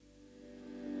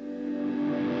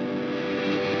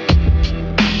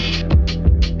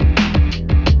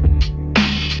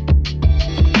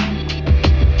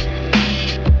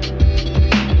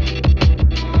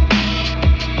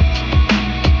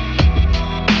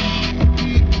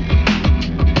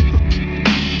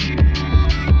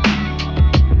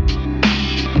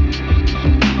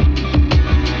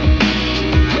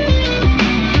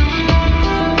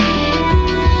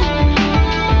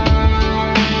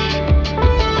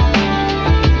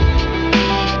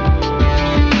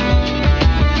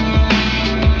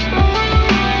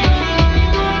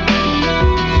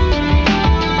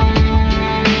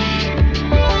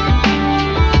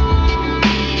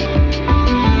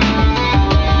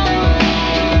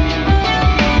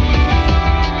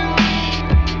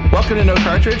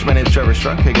Cartridge. My name is Trevor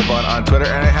Strunk, Pick Up on Twitter,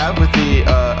 and I have with me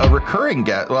a recurring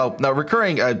guest. Well, no,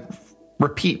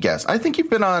 repeat guest. I think you've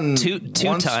been on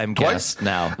two-time guest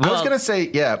now. I was gonna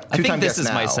say, yeah, two-time guest. I think this is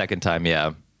my second time.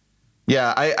 Yeah.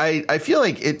 Yeah, I feel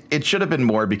like it should have been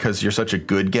more because you're such a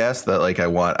good guest that like I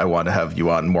want to have you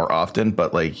on more often.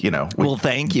 But like, you know, well,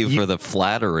 thank you for the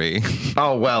flattery.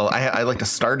 Oh well, I like to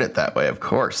start it that way, of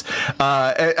course.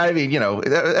 I mean, you know,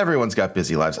 everyone's got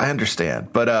busy lives. I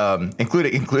understand, but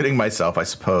including myself, I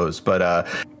suppose. But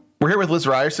we're here with Liz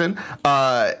Ryerson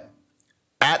at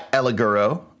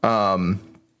Eliguro.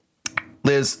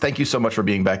 Liz, thank you so much for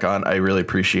being back on. I really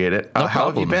appreciate it. How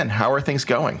have you been? How are things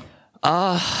going?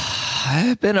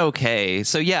 I've been okay.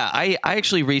 So yeah, I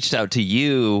actually reached out to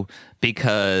you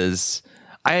because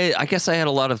I guess I had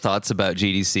a lot of thoughts about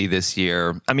GDC this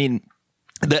year. I mean,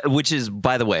 which is,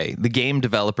 by the way, the Game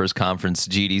Developers Conference,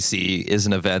 GDC, is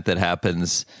an event that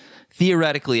happens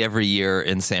theoretically every year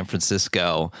in San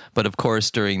Francisco. But of course,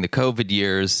 during the COVID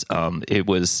years, it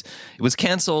was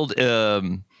canceled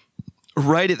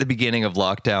right at the beginning of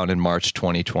lockdown in March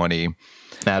 2020.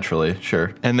 Naturally,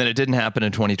 sure. And then it didn't happen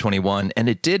in 2021. And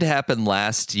it did happen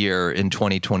last year in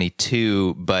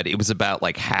 2022, but it was about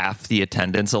like half the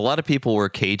attendance. A lot of people were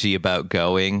cagey about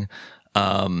going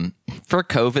for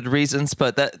COVID reasons,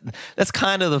 but that's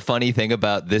kind of the funny thing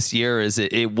about this year is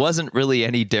it wasn't really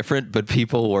any different, but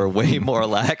people were way more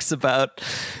lax about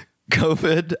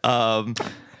COVID. And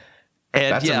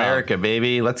that's America,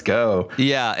 baby. Let's go.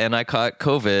 Yeah, and I caught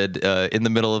COVID in the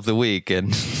middle of the week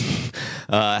and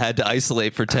had to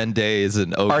isolate for 10 days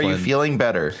in Oakland. Are you feeling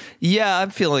better? Yeah, I'm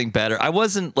feeling better. I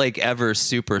wasn't like ever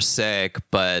super sick,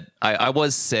 but I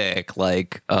was sick,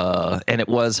 like, and it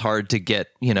was hard to get,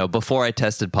 you know, before I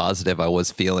tested positive, I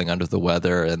was feeling under the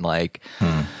weather and like,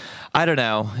 I don't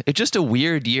know. It's just a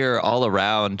weird year all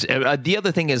around. The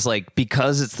other thing is like,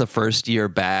 because it's the first year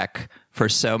back for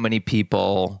so many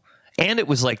people, and it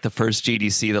was like the first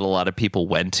GDC that a lot of people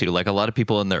went to, like a lot of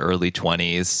people in their early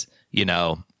 20s, you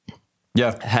know,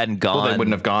 hadn't gone. Well, they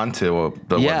wouldn't have gone to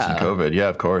the ones in COVID. Yeah,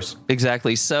 of course.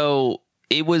 Exactly. So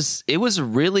it was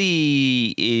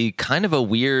really kind of a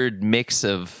weird mix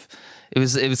of. It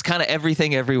was kind of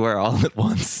everything everywhere all at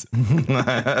once.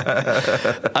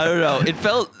 I don't know. It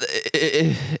felt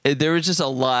there was just a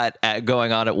lot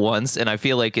going on at once, and I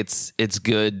feel like it's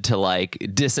good to like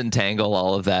disentangle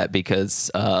all of that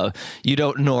because you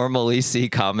don't normally see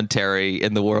commentary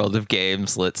in the world of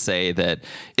games, let's say, that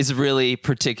is really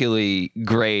particularly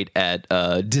great at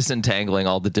disentangling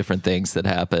all the different things that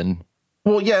happen.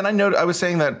 Well, yeah, and I was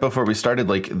saying that before we started,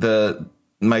 like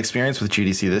my experience with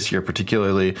GDC this year,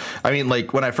 particularly, I mean,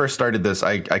 like when I first started this,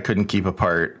 I couldn't keep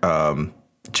apart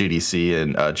GDC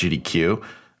and GDQ,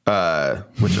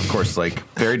 which of course, like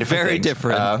very different. Very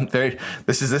different.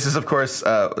 This is of course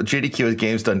GDQ is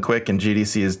games done quick, and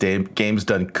GDC is games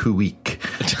done quick.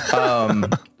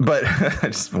 But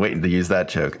I'm just waiting to use that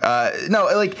joke. No,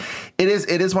 like it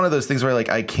is one of those things where like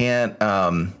I can't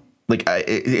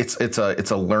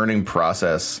it's a learning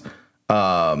process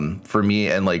for me,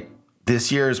 and like.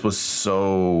 This year's was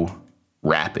so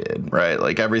rapid, right?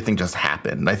 Like everything just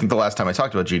happened. I think the last time I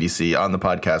talked about GDC on the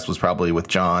podcast was probably with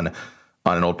John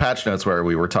on an old patch notes where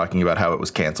we were talking about how it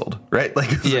was canceled, right? Like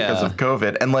because of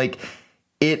COVID. And like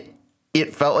it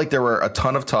felt like there were a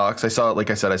ton of talks. I saw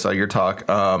your talk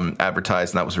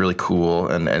advertised, and that was really cool.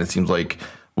 And it seems like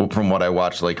from what I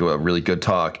watched, like a really good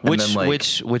talk. Which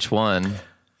one?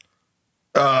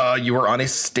 You were on a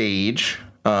stage.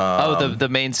 The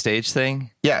main stage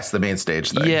thing? Yes, the main stage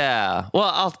thing. Yeah. Well,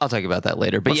 I'll talk about that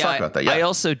later. But talk about that. Yeah. I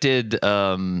also did.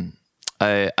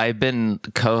 I've been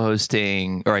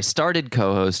co-hosting, or I started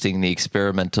co-hosting the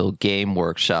Experimental Game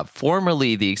Workshop,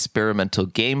 formerly the Experimental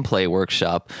Gameplay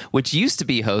Workshop, which used to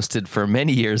be hosted for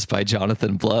many years by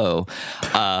Jonathan Blow.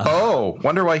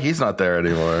 Wonder why he's not there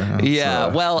anymore.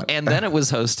 Well, and then it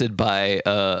was hosted by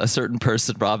a certain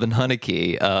person, Robin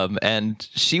Hunicke, and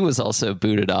she was also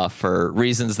booted off for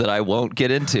reasons that I won't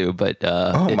get into. But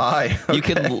Okay. You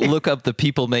can look up the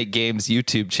People Make Games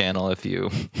YouTube channel if you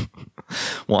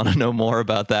want to know more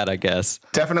about that, I guess.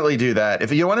 Definitely do that.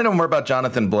 If you want to know more about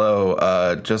Jonathan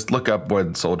Blow, just look up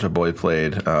when Soulja Boy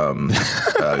played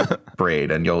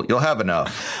Braid, and you'll have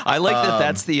enough. I like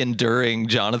that's the enduring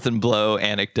Jonathan Blow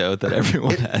anecdote that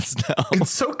everyone has now.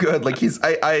 It's so good. Like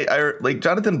I like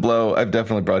Jonathan Blow. I've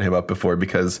definitely brought him up before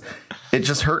because it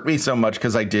just hurt me so much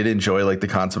because I did enjoy like the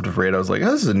concept of Braid. I was like,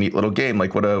 oh, this is a neat little game.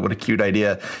 Like what a cute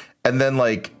idea. And then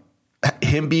like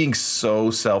him being so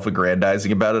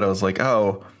self-aggrandizing about it, I was like,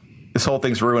 oh, this whole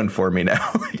thing's ruined for me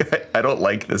now. I don't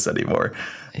like this anymore.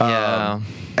 Yeah.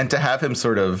 And to have him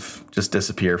sort of just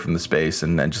disappear from the space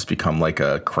and then just become like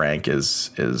a crank is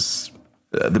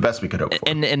the best we could hope for.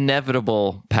 An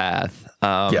inevitable path.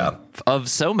 Of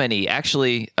so many.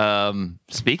 Actually,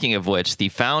 speaking of which, the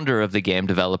founder of the Game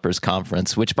Developers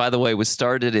Conference, which, by the way, was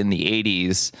started in the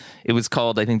 80s, it was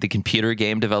called, I think, the Computer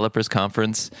Game Developers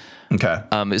Conference. Okay.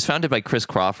 It was founded by Chris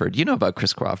Crawford. You know about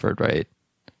Chris Crawford, right?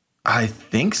 I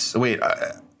think so. Wait,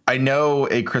 I know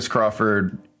a Chris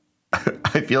Crawford.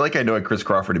 I feel like I know a Chris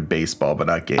Crawford in baseball, but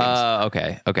not games.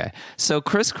 Okay. So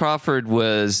Chris Crawford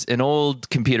was an old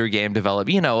computer game developer,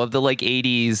 of the like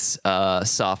 80s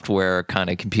software kind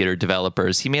of computer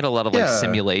developers. He made a lot of like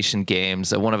simulation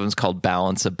games. One of them's called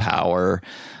Balance of Power.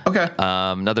 Okay.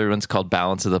 Another one's called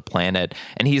Balance of the Planet.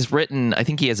 And he's written, I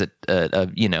think he has a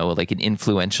like an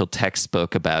influential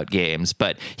textbook about games,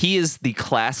 but he is the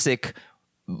classic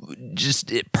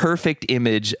just perfect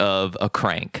image of a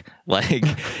crank, like,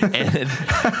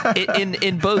 and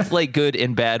in both like good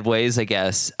and bad ways, I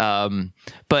guess.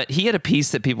 But he had a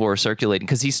piece that people were circulating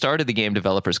because he started the Game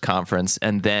Developers Conference,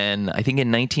 and then I think in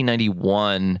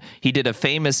 1991 he did a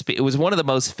famous. It was one of the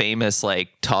most famous like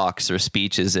talks or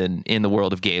speeches in the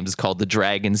world of games. It's called the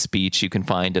Dragon Speech. You can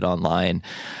find it online.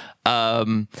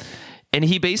 And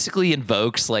he basically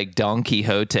invokes like Don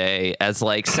Quixote as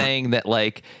like saying that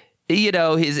like,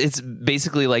 it's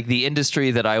basically like the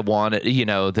industry that I wanted,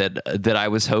 that I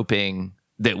was hoping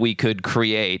that we could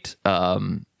create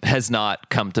has not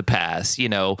come to pass,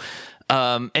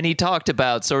 and he talked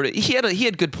about he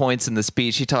had good points in the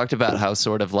speech. He talked about how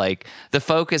sort of like the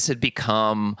focus had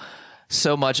become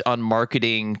so much on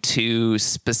marketing to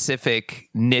specific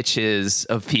niches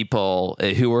of people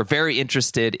who were very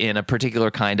interested in a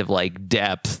particular kind of like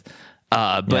depth.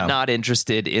 But not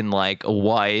interested in like a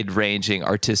wide-ranging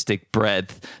artistic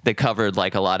breadth that covered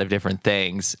like a lot of different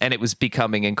things, and it was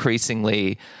becoming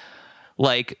increasingly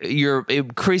like you're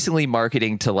increasingly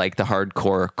marketing to like the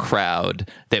hardcore crowd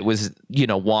that was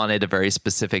wanted a very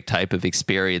specific type of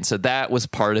experience. So that was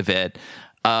part of it.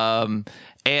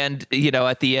 And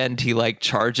at the end he like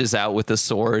charges out with a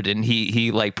sword and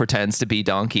he like pretends to be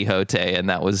Don Quixote, and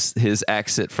that was his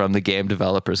exit from the Game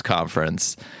Developers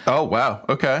Conference. Oh wow,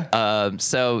 okay.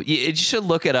 So you should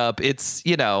look it up. It's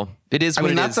it is.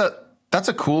 That's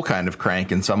a cool kind of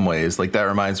crank in some ways. Like that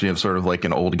reminds me of sort of like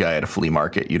an old guy at a flea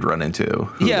market you'd run into.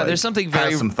 Who, there's something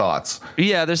very has some thoughts.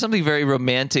 Yeah, there's something very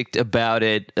romantic about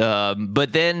it.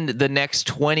 But then the next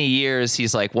 20 years,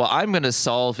 he's like, "Well, I'm going to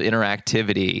solve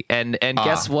interactivity," and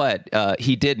guess what?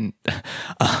 He didn't.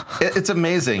 It's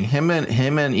amazing. Him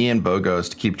and Ian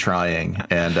Bogost keep trying,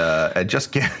 and I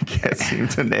just can't seem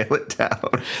to nail it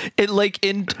down.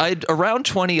 Around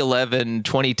 2011,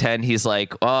 2010, he's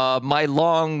like, "My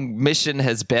long mission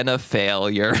has been a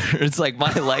failure." It's like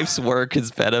my life's work has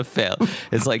been a fail.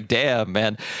 It's like, damn,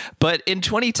 man. But in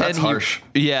 2010, that's harsh.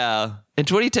 In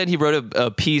 2010, he wrote a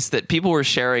piece that people were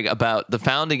sharing about the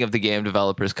founding of the Game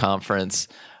Developers Conference.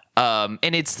 And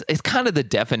it's kind of the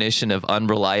definition of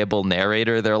unreliable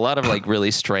narrator. There are a lot of like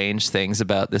really strange things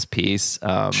about this piece.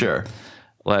 Sure.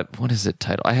 What is it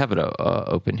titled? I have it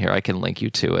open here. I can link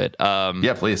you to it.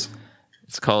 Yeah, please.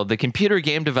 It's called the Computer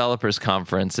Game Developers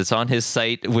Conference. It's on his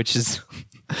site, which is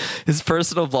his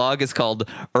personal blog is called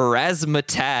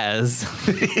Erasmataz.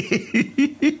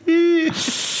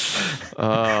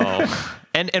 Oh.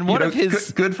 And one of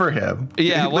his good for him.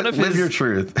 Yeah, one of his live your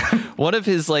truth. One of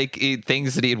his like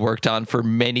things that he had worked on for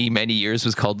many, many years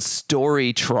was called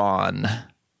Storytron.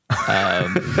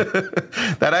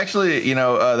 That actually,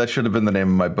 that should have been the name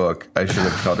of my book. I should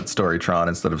have called it Storytron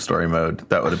instead of Story Mode.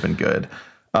 That would have been good.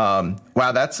 Wow,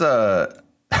 that's I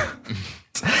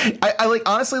like,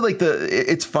 honestly, like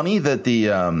it's funny that the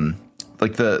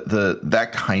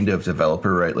that kind of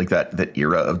developer, right? Like that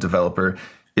era of developer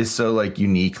is so like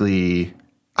uniquely,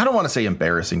 I don't want to say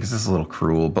embarrassing because this is a little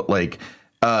cruel, but like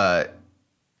kind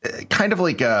of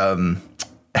like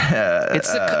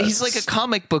he's like a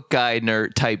comic book guy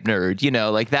type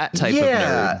nerd, like that type of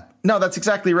nerd. No, that's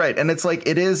exactly right. And it's like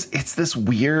it's this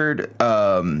weird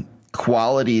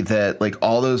quality that like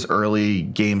all those early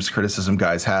games criticism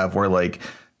guys have, where like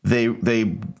they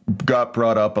got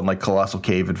brought up on like Colossal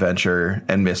Cave Adventure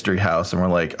and Mystery House, and we're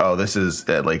like, oh, this is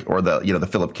like, or the the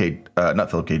Philip K.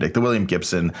 Not Philip K. Dick, the William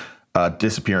Gibson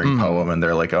disappearing poem, and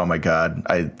they're like, oh my god,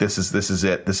 this is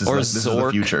it, this is the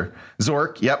future.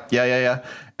 Zork, yep, yeah,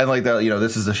 and like that,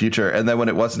 this is the future. And then when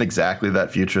it wasn't exactly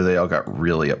that future, they all got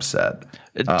really upset.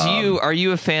 Are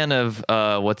you a fan of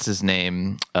what's his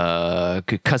name,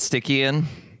 Kostikian?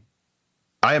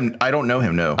 I don't know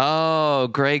him. No. Oh,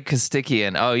 Greg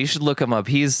Kostikian. Oh, you should look him up.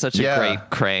 He's such a great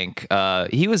crank.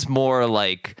 He was more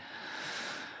like,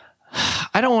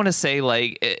 I don't want to say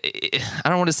like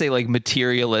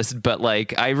materialist, but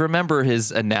like I remember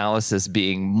his analysis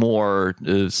being more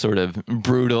sort of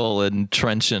brutal and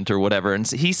trenchant or whatever. And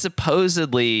he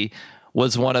supposedly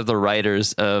was one of the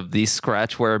writers of the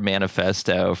Scratchware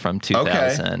Manifesto from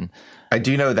 2000. Okay. I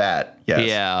do know that. Yes.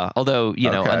 Yeah. Although,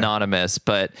 anonymous,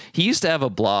 but he used to have a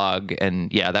blog,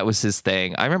 and yeah, that was his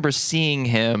thing. I remember seeing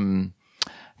him,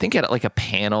 I think at like a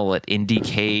panel at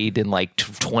Indiecade in like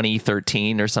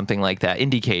 2013 or something like that.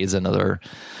 Indiecade is another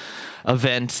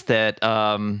event that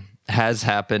has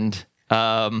happened.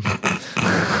 But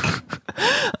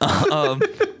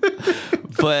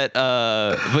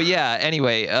yeah,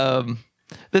 anyway,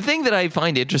 the thing that I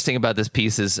find interesting about this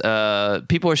piece is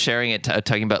people are sharing it,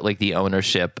 talking about like the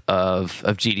ownership of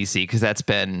GDC, because that's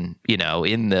been,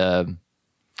 in the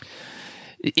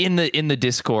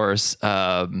discourse.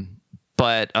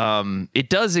 But it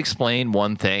does explain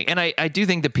one thing. And I do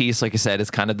think the piece, like I said,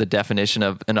 is kind of the definition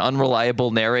of an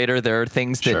unreliable narrator. There are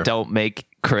things that don't make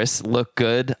Chris look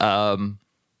good. But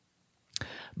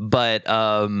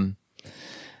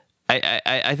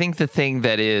I think the thing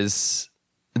that is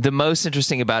the most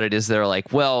interesting about it is they're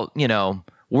like, well,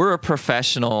 we're a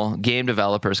professional game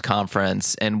developers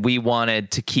conference, and they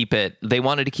wanted to keep it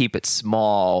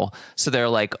small. So they're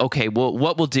like, okay, well,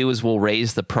 what we'll do is we'll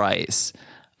raise the price.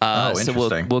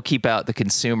 So we'll keep out the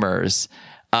consumers.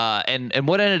 And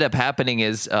what ended up happening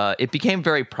is it became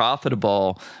very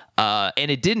profitable, and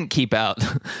it didn't keep out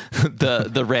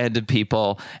the random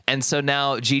people. And so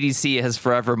now GDC has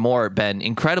forevermore been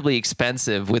incredibly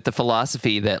expensive, with the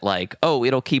philosophy that like,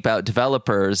 it'll keep out it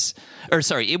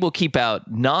will keep out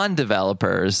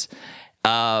non-developers.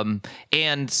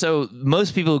 And so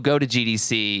most people who go to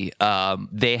GDC,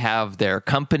 they have their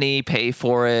company pay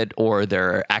for it, or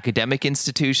their academic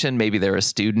institution. Maybe they're a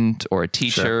student or a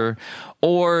teacher,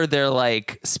 or they're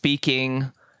like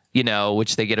speaking,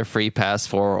 which they get a free pass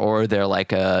for, or they're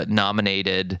like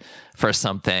nominated for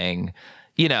something.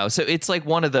 So it's like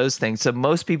one of those things. So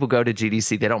most people go to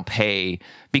GDC, they don't pay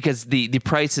because the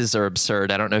prices are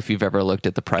absurd. I don't know if you've ever looked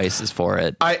at the prices for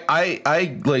it.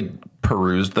 I like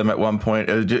perused them at one point.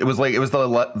 It was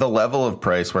the level of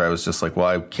price where I was just like, well,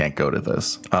 I can't go to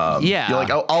this.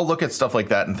 I'll look at stuff like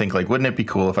that and think like, wouldn't it be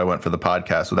cool if I went for the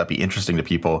podcast? Would that be interesting to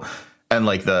people? And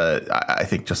like I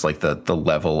think just like the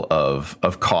level of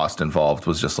cost involved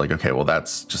was just like, okay, well,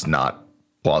 that's just not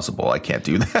plausible. I can't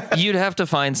do that. You'd have to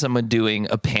find someone doing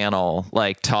a panel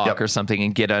like talk or something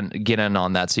and get in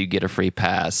on that, so you get a free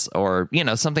pass, or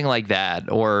something like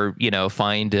that, or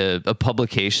find a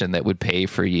publication that would pay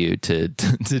for you to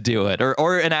do it,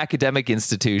 or an academic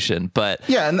institution. But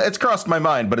yeah, and it's crossed my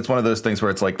mind, but it's one of those things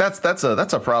where it's like that's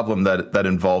a problem that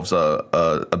involves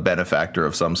a benefactor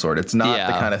of some sort. It's not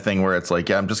the kind of thing where it's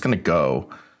like, I'm just gonna go.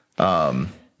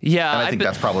 Yeah, and I think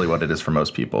that's probably what it is for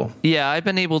most people. Yeah, I've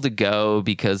been able to go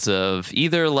because of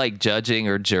either like judging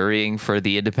or jurying for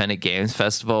the Independent Games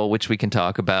Festival, which we can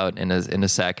talk about in a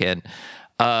second,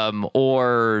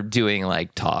 or doing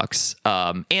like talks.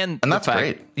 And that's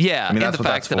great. Yeah, and the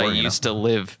fact that I used to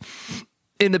live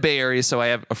in the Bay Area, so I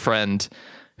have a friend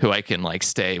who I can like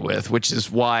stay with, which is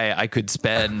why I could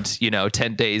spend,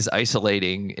 10 days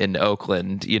isolating in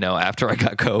Oakland, after I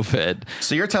got COVID.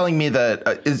 So you're telling me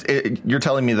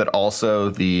that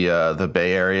also the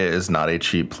Bay Area is not a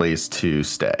cheap place to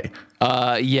stay.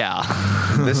 Yeah.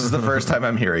 This is the first time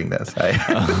I'm hearing this.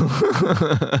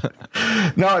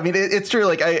 No, I mean, it's true.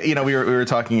 Like we were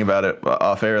talking about it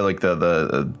off air, like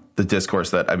the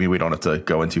discourse that, we don't have to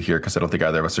go into here because I don't think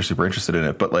either of us are super interested in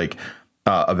it, but like,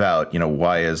 about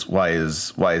why is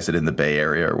it in the Bay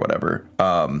Area or whatever,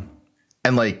 and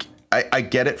like I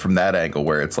get it from that angle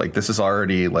where it's like, this is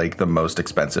already like the most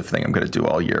expensive thing I'm going to do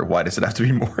all year. Why does it have to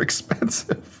be more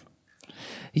expensive?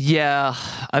 Yeah,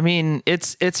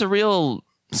 it's a real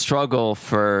struggle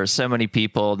for so many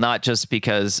people, not just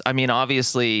because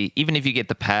obviously even if you get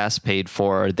the pass paid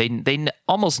for, they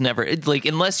almost never, like,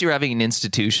 unless you're having an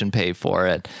institution pay for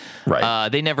it, right?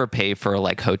 They never pay for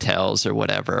like hotels or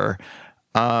whatever.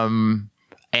 And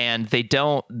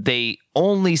they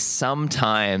only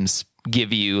sometimes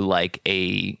give you like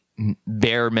a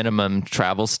bare minimum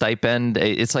travel stipend.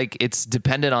 It's like, it's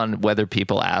dependent on whether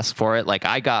people ask for it. Like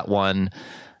I got one,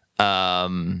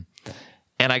 and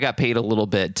I got paid a little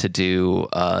bit to do,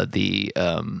 the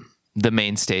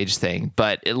main stage thing,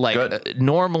 but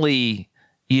normally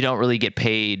you don't really get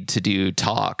paid to do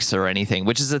talks or anything,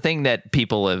 which is a thing that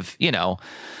people have,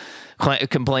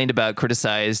 complained about,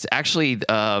 criticized. Actually,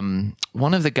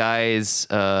 one of the guys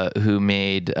who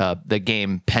made the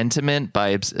game Pentiment by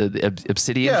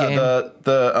Obsidian game.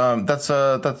 Yeah, that's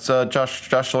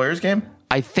Josh Sawyer's game.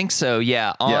 I think so.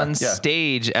 Yeah. On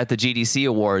stage at the GDC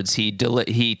Awards,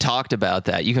 he talked about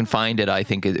that. You can find it. I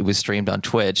think it was streamed on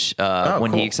Twitch.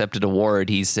 When he accepted award,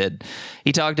 he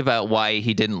talked about why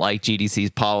he didn't like GDC's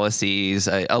policies.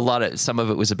 Some of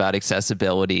it was about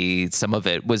accessibility. Some of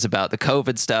it was about the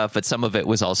COVID stuff, but some of it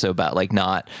was also about like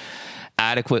not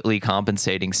adequately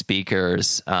compensating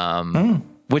speakers.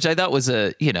 Which I thought was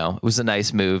it was a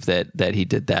nice move that he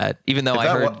did that. Even though I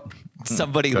heard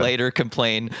somebody later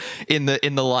complain in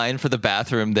the line for the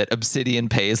bathroom that Obsidian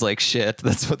pays like shit.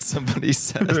 That's what somebody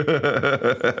said.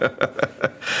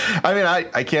 I mean,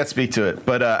 I can't speak to it,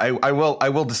 but I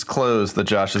will disclose that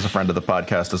Josh is a friend of the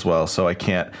podcast as well, so I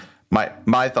can't.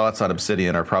 My thoughts on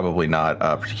Obsidian are probably not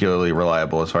particularly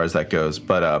reliable as far as that goes,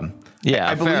 but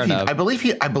I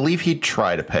believe he'd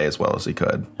try to pay as well as he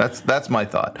could. That's my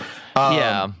thought.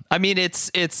 I mean,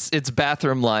 it's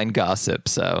bathroom line gossip,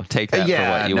 so take that for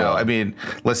what you will. I mean,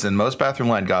 listen, most bathroom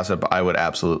line gossip I would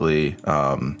absolutely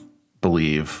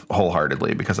believe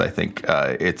wholeheartedly, because I think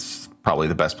it's probably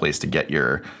the best place to get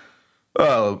your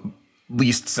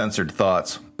least censored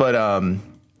thoughts. But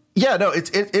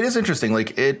it is interesting.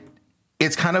 Like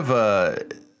it's kind of a,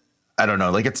 I don't know,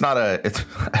 like it's not I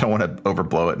don't want to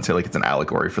overblow it and say like it's an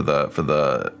allegory for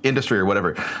the industry or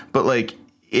whatever, but like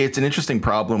it's an interesting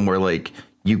problem where like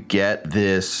you get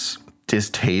this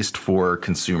distaste for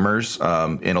consumers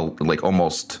in like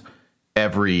almost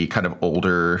every kind of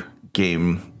older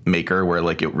game maker, where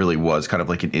like it really was kind of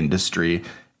like an industry,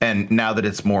 and now that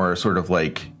it's more sort of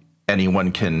like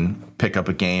anyone can pick up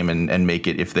a game and make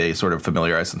it if they sort of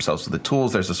familiarize themselves with the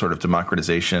tools, there's a sort of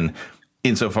democratization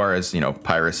insofar as,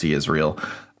 piracy is real,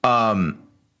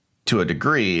 to a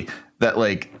degree that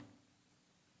like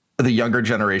the younger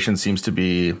generation seems to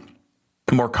be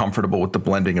more comfortable with the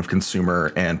blending of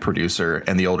consumer and producer,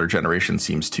 and the older generation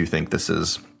seems to think this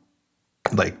is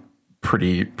like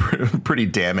pretty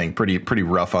damning, pretty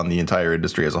rough on the entire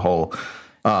industry as a whole.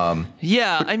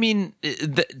 I mean,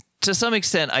 to some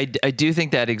extent, I do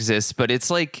think that exists, but it's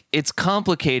like it's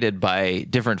complicated by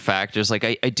different factors. Like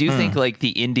I do think like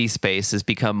the indie space has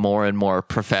become more and more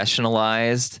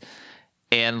professionalized,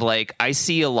 and like I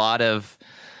see a lot of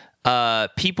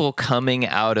people coming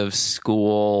out of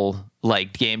school,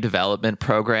 like game development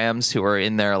programs, who are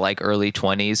in their like early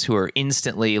 20s, who are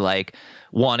instantly like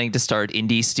wanting to start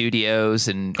indie studios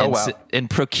and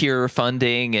procure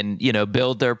funding and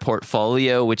build their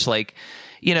portfolio, which like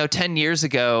 10 years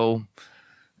ago,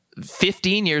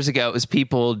 15 years ago, it was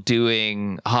people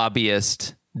doing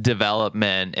hobbyist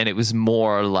development, and it was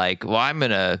more like, well, I'm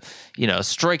gonna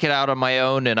strike it out on my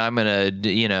own, and I'm gonna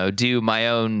do my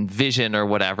own vision or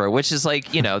whatever, which is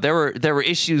like there were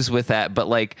issues with that, but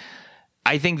like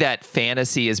I think that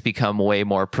fantasy has become way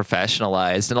more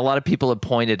professionalized, and a lot of people have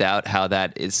pointed out how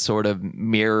that is sort of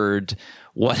mirrored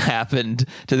what happened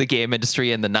to the game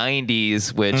industry in the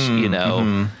 90s, which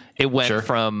it went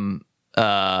from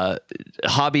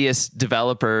hobbyist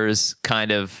developers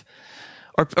kind of,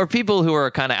 or people who are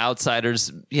kind of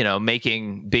outsiders,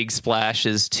 making big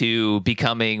splashes, to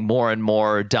becoming more and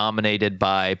more dominated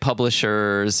by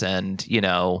publishers, and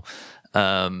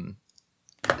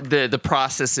the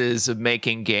processes of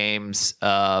making games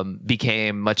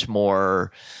became much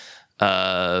more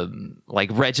like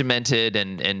regimented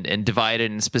and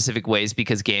divided in specific ways,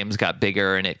 because games got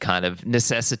bigger, and it kind of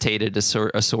necessitated a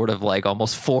sort of like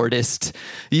almost Fordist,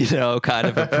 kind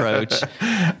of approach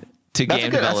to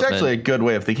game development. That's actually a good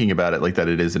way of thinking about it, like that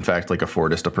it is in fact like a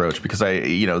Fordist approach, because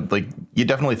like you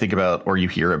definitely think about, or you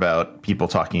hear about people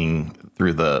talking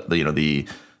through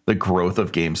the growth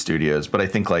of game studios, but I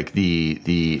think like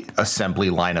the assembly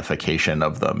lineification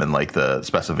of them, and like the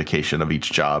specification of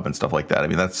each job and stuff like that. I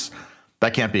mean,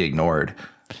 that can't be ignored.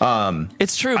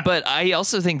 It's true, but I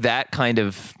also think that kind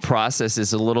of process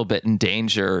is a little bit in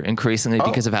danger increasingly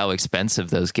because of how expensive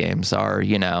those games are,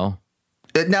 Now,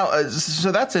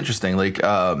 so that's interesting. Like,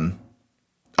 I'm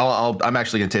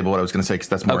actually going to table what I was going to say, because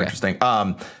that's more interesting.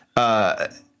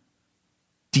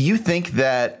 Do you think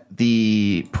that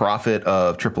the profit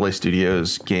of AAA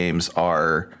Studios games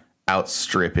are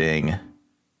outstripping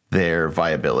their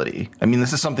viability? I mean,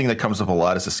 this is something that comes up a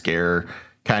lot as a scare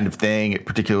kind of thing,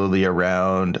 particularly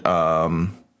around,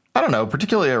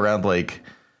 particularly around like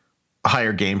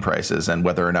higher game prices, and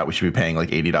whether or not we should be paying like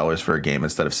 $80 for a game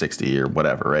instead of $60 or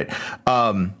whatever, right?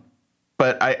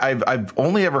 But I've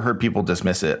only ever heard people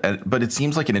dismiss it, but it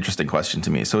seems like an interesting question to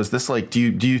me. So is this like, do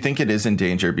you think it is in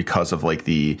danger because of like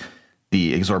the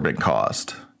exorbitant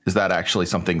cost? Is that actually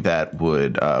something that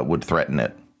would threaten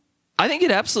it? I think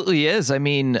it absolutely is. I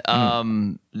mean,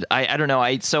 I don't know.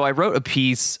 I wrote a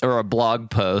piece, or a blog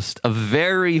post, a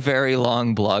very, very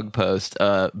long blog post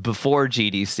before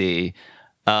GDC,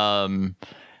 And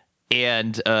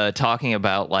talking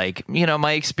about like, you know,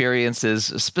 my experiences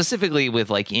specifically with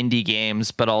like indie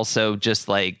games, but also just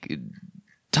like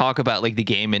talk about like the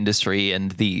game industry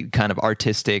and the kind of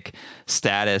artistic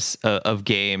status of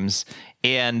games.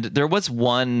 And there was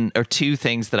one or two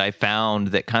things that I found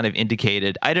that kind of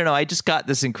indicated, I don't know, I just got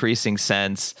this increasing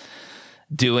sense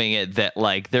doing it that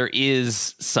like there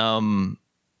is some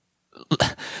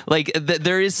like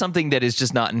there is something that is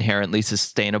just not inherently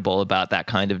sustainable about that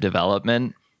kind of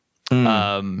development.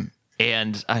 And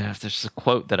there's a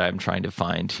quote that I'm trying to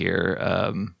find here.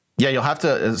 Yeah, you'll have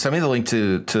to send me the link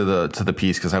to the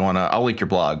piece because I'll link your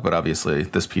blog, but obviously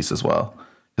this piece as well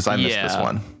because I missed this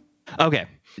one. Okay,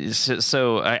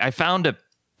 so I found a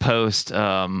post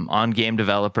on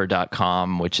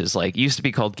GameDeveloper.com, which is like used to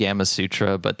be called Gamma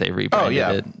Sutra, but they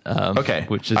rebranded it. Okay,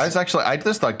 which is I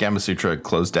just thought Gamma Sutra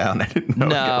closed down. I didn't know it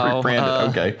got rebranded.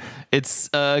 Okay, it's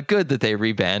good that they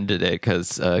rebranded it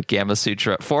because Gamma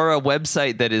Sutra for a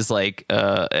website that is like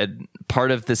a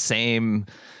part of the same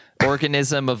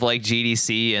organism of like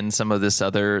GDC and some of this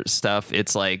other stuff.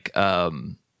 It's like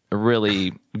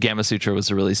really Gamma Sutra was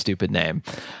a really stupid name.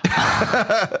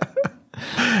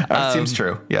 Seems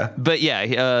true. Yeah. But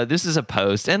yeah, this is a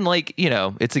post and like, you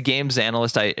know, it's a games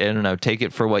analyst. I don't know, take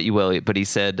it for what you will, but he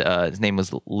said his name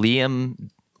was Liam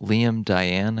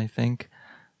Diane, I think.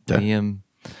 Yeah.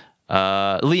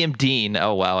 Liam Dean.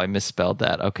 Oh wow, I misspelled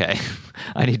that. Okay.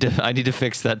 I need to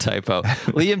fix that typo.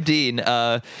 Liam Dean,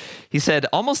 he said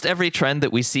almost every trend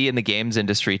that we see in the games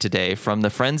industry today, from the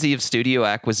frenzy of studio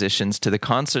acquisitions to the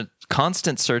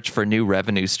constant search for new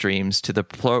revenue streams to the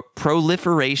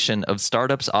proliferation of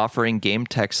startups offering game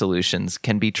tech solutions,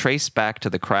 can be traced back to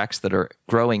the cracks that are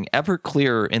growing ever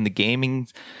clearer in the gaming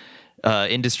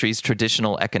industry's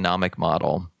traditional economic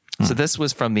model. So this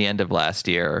was from the end of last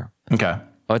year. Okay.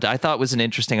 What I thought was an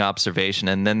interesting observation.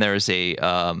 And then there's a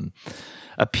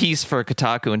piece for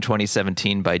Kotaku in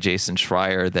 2017 by Jason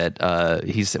Schreier that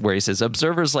where he says,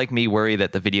 observers like me worry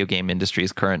that the video game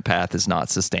industry's current path is not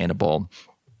sustainable.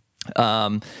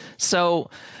 So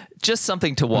just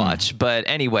something to watch. But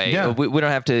anyway, we don't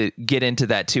have to get into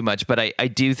that too much. But I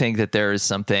do think that there is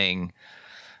something,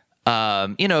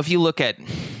 you know, if you look at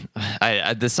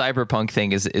the Cyberpunk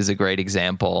thing is a great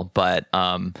example. But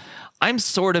I'm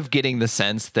sort of getting the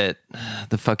sense that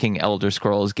the fucking Elder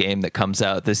Scrolls game that comes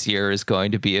out this year is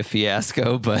going to be a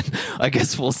fiasco, but I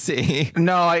guess we'll see.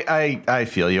 No, I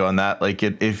feel you on that. Like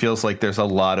it feels like there's a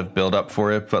lot of build up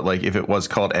for it, but like if it was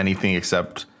called anything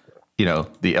except, you know,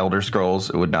 the Elder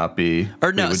Scrolls, it would not be.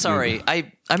 Or no, sorry,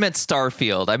 I meant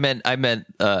Starfield. I meant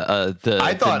the.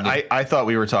 I thought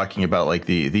we were talking about like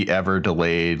the ever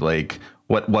delayed like.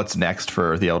 What's next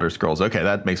for the Elder Scrolls? Okay,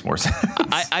 that makes more sense.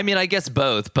 I mean, I guess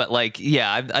both, but like, yeah,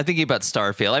 I'm thinking about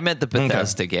Starfield. I meant the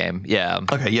Bethesda game. Yeah.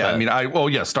 Okay. Yeah. But, I mean,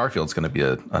 Starfield's going to be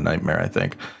a nightmare, I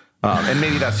think, and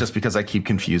maybe that's just because I keep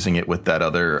confusing it with that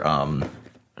other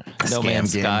No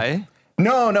Man's Sky.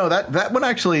 No, that one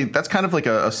actually, that's kind of like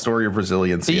a story of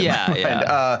resiliency.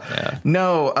 Yeah.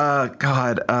 No,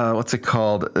 God, what's it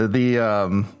called?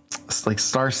 It's like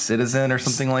Star Citizen or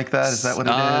something like that. Is that what it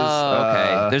is?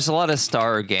 Okay. There's a lot of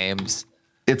Star games.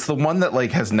 It's the one that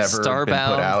like has never been put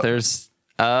out.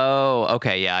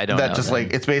 Okay. Yeah, I don't know. That just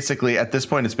like, it's basically, at this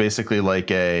point, it's basically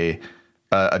like a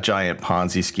giant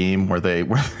Ponzi scheme where they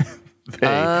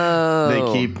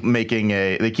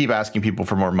keep asking people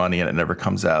for more money and it never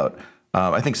comes out.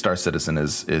 I think Star Citizen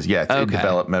is in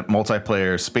development,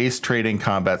 multiplayer space trading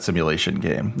combat simulation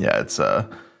game. Yeah,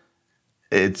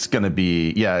 it's going to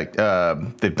be, they've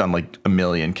done like 1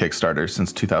 million Kickstarters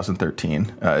since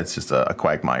 2013. It's just a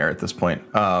quagmire at this point.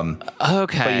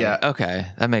 Okay.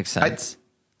 That makes sense.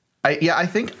 I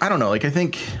think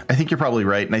you're probably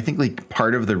right. And I think like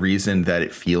part of the reason that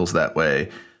it feels that way,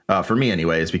 for me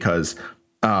anyway, is because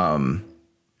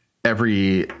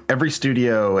every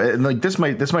studio, and like this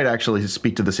might actually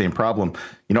speak to the same problem.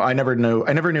 You know, I never knew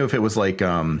if it was like,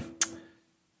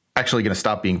 actually going to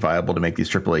stop being viable to make these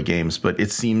AAA games, but it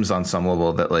seems on some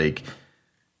level that like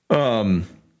the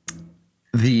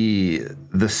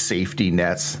safety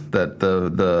nets that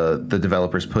the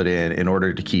developers put in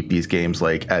order to keep these games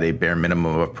like at a bare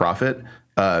minimum of profit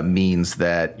means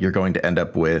that you're going to end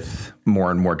up with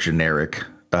more and more generic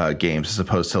games as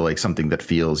opposed to like something that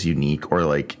feels unique or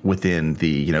like within the,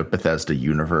 you know, Bethesda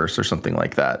universe or something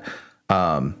like that.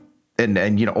 And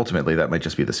you know, ultimately that might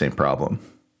just be the same problem.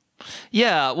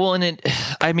 Yeah, well, and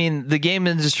the game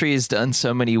industry has done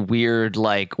so many weird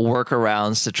like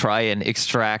workarounds to try and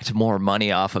extract more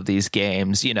money off of these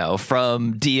games, you know,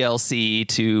 from DLC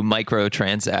to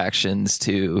microtransactions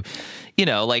to, you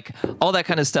know, like all that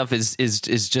kind of stuff is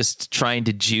just trying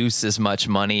to juice as much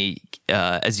money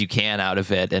as you can out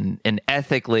of it, and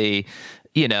ethically,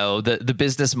 the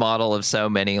business model of so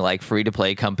many like free to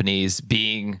play companies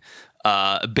being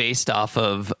based off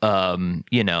of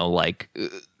like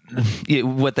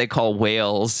what they call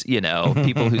whales,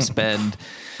 people who spend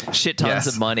shit tons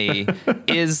of money,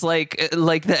 is like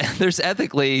that. There's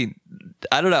ethically,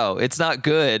 I don't know, it's not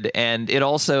good, and it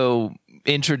also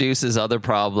introduces other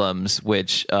problems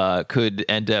which could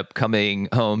end up coming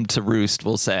home to roost,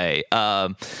 we'll say.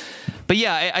 But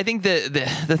yeah, I think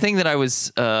the thing that I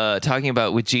was talking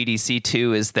about with GDC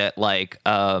too is that like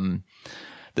the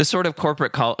sort of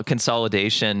corporate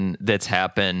consolidation that's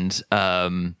happened.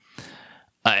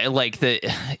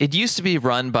 It used to be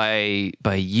run by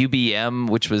UBM,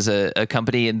 which was a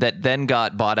company, and that then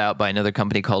got bought out by another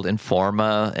company called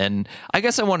Informa. And I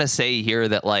guess I want to say here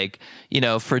that, like,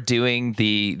 for doing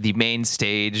the main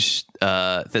stage,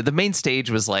 the main stage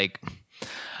was like,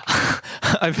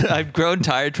 I've grown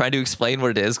tired trying to explain what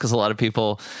it is, because a lot of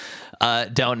people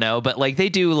don't know, but like they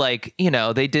do, like,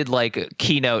 they did like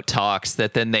keynote talks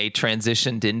that then they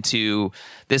transitioned into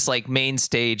this like main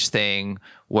stage thing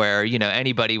where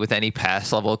anybody with any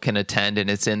pass level can attend, and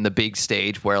it's in the big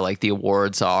stage where like the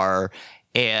awards are,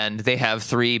 and they have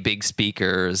 3 big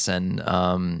speakers, and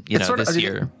this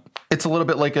year it's a little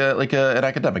bit like an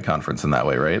academic conference in that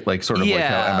way, right? Like sort of like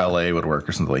how MLA would work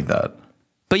or something like that.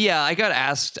 But yeah, I got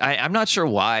asked, I'm not sure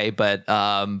why, but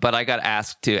I got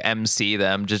asked to MC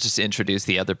them, just to introduce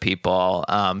the other people.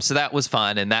 So that was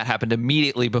fun, and that happened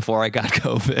immediately before I got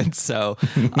COVID. So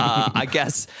I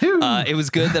guess it was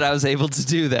good that I was able to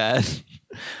do that.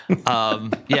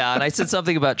 Yeah, and I said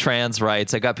something about trans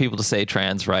rights. I got people to say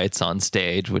trans rights on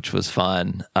stage, which was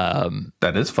fun.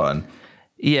 That is fun.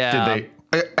 Yeah. Did they?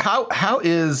 How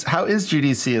is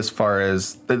GDC as far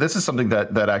as this is something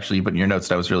that actually you put in your notes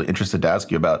that I was really interested to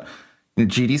ask you about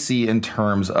GDC in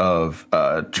terms of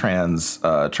trans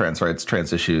rights,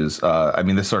 trans issues. I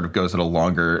mean, this sort of goes at a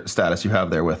longer status you have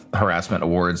there with harassment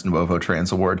awards, Nuovo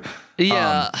Trans Award.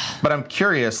 Yeah, but I'm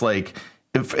curious, like,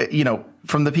 if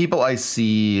from the people I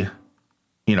see,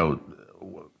 I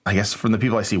guess from the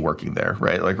people I see working there,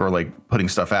 right, like, or like putting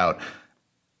stuff out.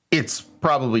 It's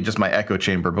probably just my echo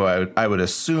chamber, but I would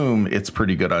assume it's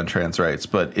pretty good on trans rights.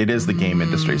 But it is the game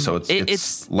industry, so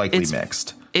it's likely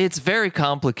mixed. It's very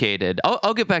complicated.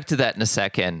 I'll get back to that in a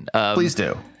second. Please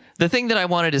do. The thing that I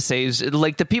wanted to say is,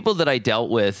 like, the people that I dealt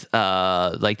with,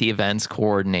 like the events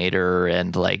coordinator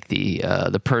and like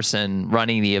the person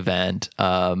running the event,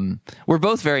 were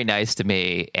both very nice to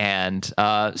me and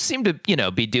seem to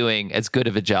be doing as good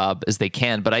of a job as they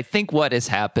can. But I think what has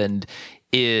happened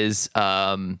is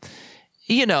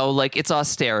like it's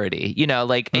austerity,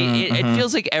 it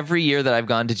feels like every year that I've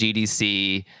gone to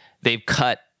GDC, they've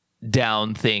cut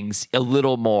down things a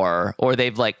little more, or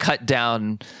they've like cut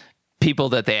down people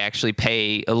that they actually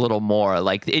pay a little more.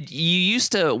 Like you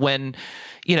used to, when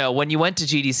you went to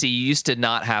GDC, you used to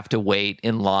not have to wait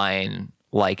in line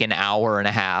like an hour and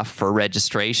a half for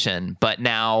registration. But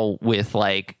now with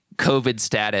like COVID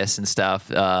status and stuff,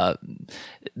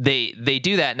 they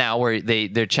do that now where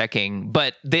they're checking,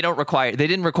 but they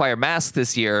didn't require masks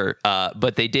this year,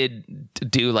 but they did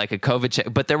do like a COVID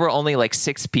check, but there were only like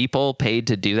 6 people paid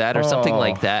to do that or something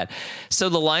like that. So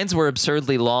the lines were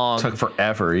absurdly long. It took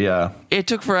forever. Yeah, it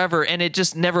took forever, and it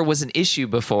just never was an issue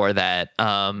before that.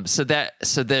 So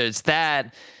there's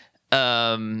that.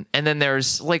 And then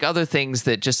there's like other things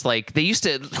that just like they used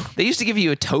to give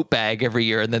you a tote bag every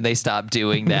year, and then they stopped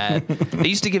doing that. They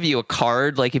used to give you a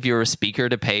card, like if you were a speaker,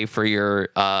 to pay for your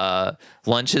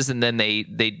lunches, and then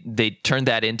they turned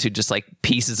that into just like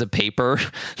pieces of paper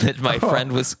that my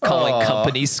friend was calling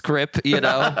company script, Like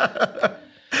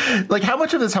how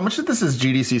much of this is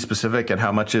GDC specific, and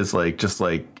how much is like just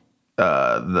like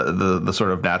the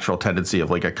sort of natural tendency of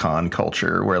like a con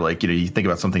culture where like you think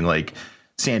about something like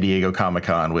San Diego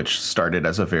Comic-Con, which started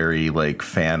as a very like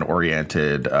fan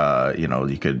oriented,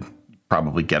 you could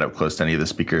probably get up close to any of the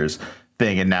speakers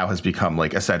thing, and now has become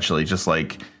like essentially just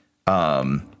like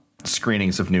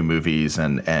screenings of new movies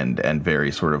and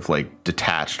very sort of like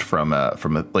detached from a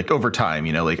like over time,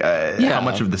 how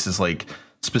much of this is like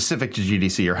specific to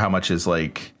GDC, or how much is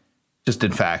like just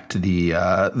in fact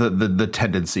the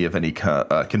tendency of any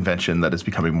convention that is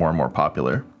becoming more and more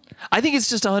popular. I think it's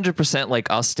just 100%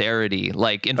 like austerity,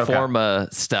 like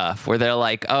Informa stuff, where they're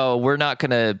like, oh, we're not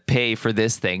going to pay for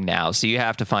this thing now, so you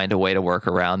have to find a way to work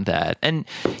around that. And,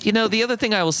 the other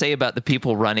thing I will say about the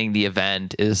people running the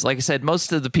event is, like I said,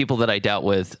 most of the people that I dealt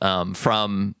with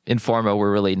from Informa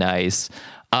were really nice.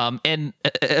 And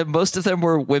most of them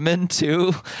were women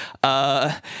too,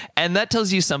 and that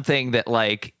tells you something that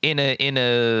like in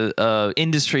a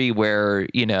industry where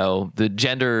the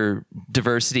gender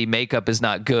diversity makeup is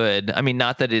not good. I mean,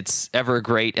 not that it's ever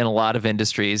great in a lot of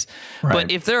industries, right.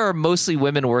 But if there are mostly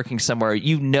women working somewhere,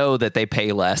 that they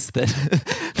pay less than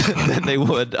than they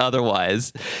would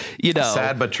otherwise.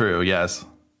 Sad but true. Yes.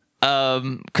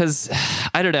 Because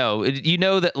I don't know,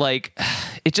 that like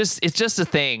it's just a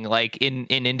thing like in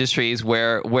industries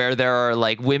where there are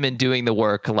like women doing the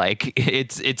work, like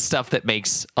it's stuff that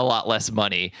makes a lot less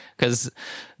money because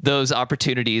those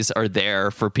opportunities are there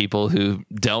for people who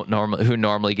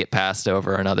normally get passed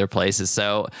over in other places.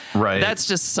 So that's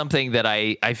just something that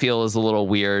I feel is a little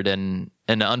weird and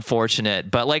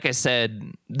unfortunate. But like I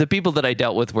said, the people that I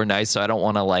dealt with were nice, so I don't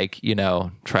want to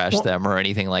trash them or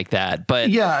anything like that.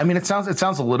 But yeah, I mean, it sounds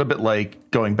a little bit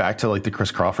like going back to like the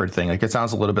Chris Crawford thing. Like it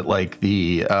sounds a little bit like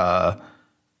the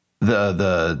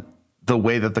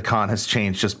way that the con has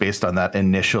changed just based on that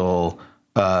initial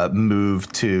move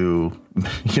to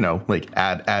like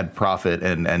add profit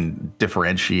and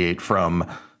differentiate from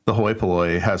the hoi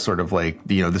polloi has sort of like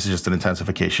this is just an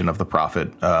intensification of the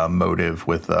profit motive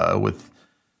with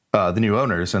the new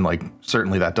owners, and like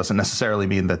certainly that doesn't necessarily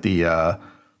mean that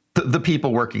the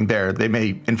people working there, they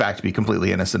may in fact be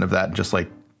completely innocent of that and just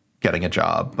like getting a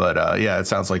job. But yeah, it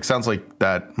sounds like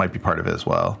that might be part of it as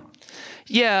well.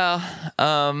 Yeah,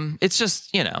 it's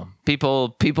just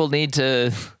people need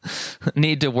to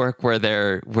work where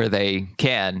they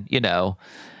can,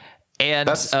 and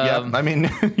I mean,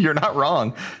 you're not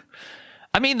wrong.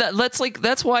 I mean,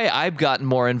 that's why I've gotten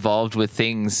more involved with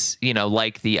things,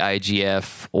 like the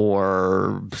IGF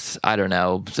or I don't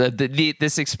know,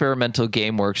 this experimental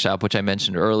game workshop, which I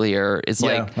mentioned earlier. Is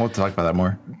like we'll talk about that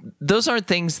more. Those aren't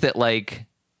things that like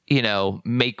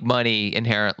make money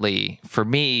inherently for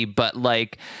me, but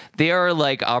like they are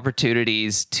like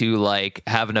opportunities to like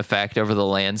have an effect over the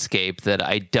landscape that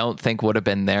I don't think would have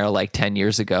been there like 10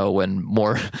 years ago when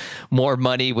more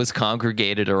money was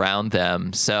congregated around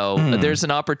them. So there's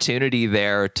an opportunity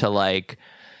there to like,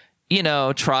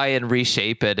 try and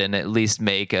reshape it and at least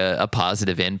make a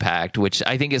positive impact, which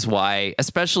I think is why,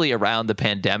 especially around the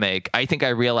pandemic, I think I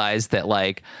realized that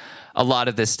like a lot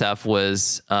of this stuff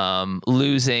was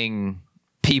losing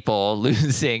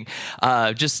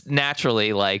just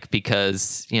naturally, like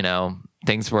because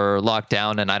things were locked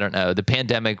down, and I don't know, the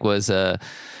pandemic was an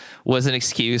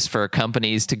excuse for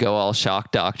companies to go all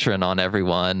shock doctrine on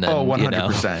everyone. And,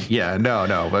 100%. Yeah, no.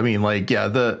 I mean, like, yeah,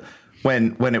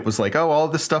 when it was like, all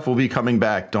this stuff will be coming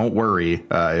back, don't worry.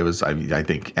 It was, I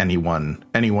think anyone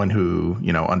who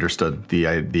understood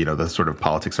the sort of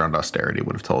politics around austerity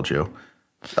would have told you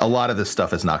a lot of this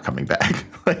stuff is not coming back.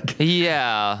 Like,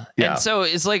 yeah. And so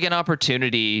it's like an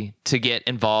opportunity to get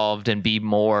involved and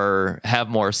have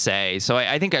more say. So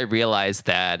I think I realized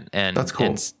that, and that's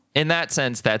cool. In that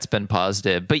sense, that's been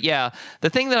positive. But yeah,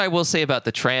 the thing that I will say about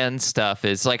the trans stuff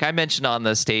is, like I mentioned on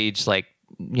the stage, like,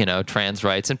 trans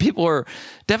rights, and people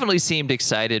definitely seemed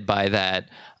excited by that.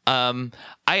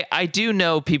 I do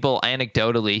know people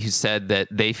anecdotally who said that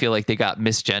they feel like they got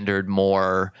misgendered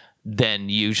more than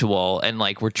usual, and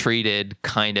like were treated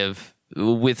kind of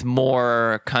with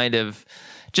more kind of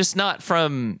just not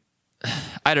from,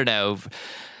 I don't know,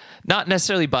 not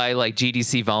necessarily by like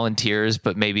GDC volunteers,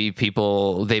 but maybe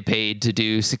people they paid to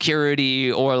do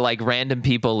security, or like random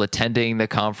people attending the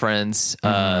conference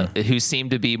who seem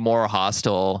to be more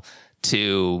hostile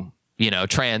to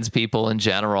trans people in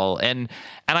general. And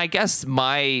I guess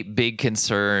my big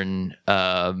concern,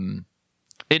 I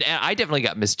definitely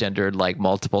got misgendered like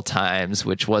multiple times,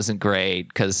 which wasn't great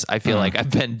because I feel like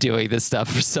I've been doing this stuff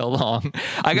for so long.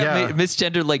 I got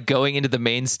misgendered like going into the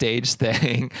main stage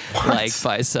thing, like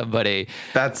by somebody.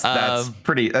 That's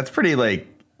pretty like,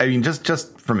 I mean,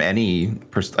 just from any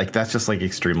like that's just like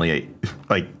extremely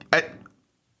like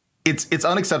it's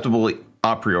unacceptable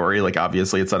a priori. Like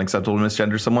obviously it's unacceptable to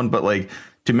misgender someone, but like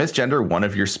to misgender one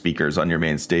of your speakers on your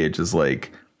main stage is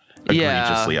like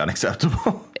egregiously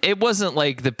unacceptable. It wasn't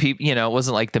like it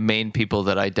wasn't like the main people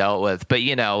that I dealt with, but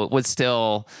it was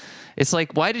still, it's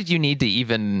like, why did you need to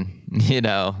even, you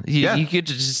could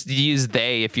just use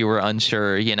they if you were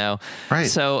unsure, Right.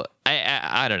 So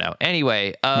I don't know.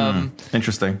 Anyway,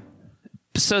 interesting.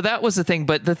 So that was the thing.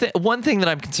 But one thing that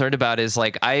I'm concerned about is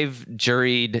like, I've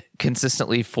juried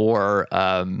consistently for,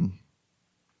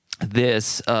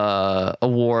 this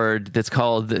award that's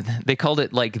they called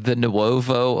it like the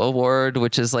Nuovo Award,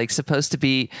 which is like supposed to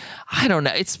be, I don't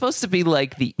know, it's supposed to be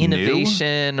like the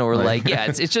innovation or like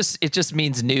it just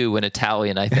means new in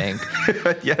Italian, I think.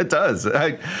 Yeah, it does.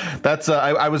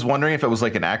 I was wondering if it was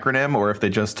like an acronym or if they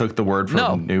just took the word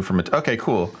from new from it. Okay,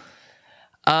 cool.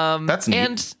 That's neat.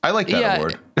 And I like that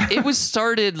award. It was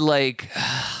started like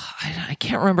I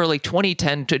can't remember, like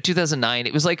 2010 to 2009.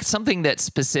 It was like something that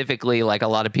specifically like a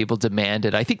lot of people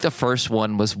demanded. I think the first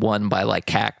one was won by like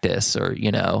Cactus or,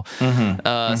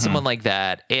 someone like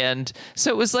that. And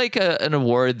so it was like an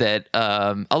award that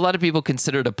a lot of people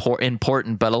considered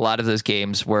important, but a lot of those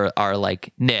games are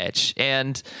like niche.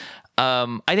 And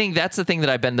I think that's the thing that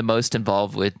I've been the most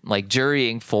involved with, like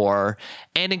jurying for,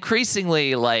 and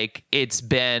increasingly, like it's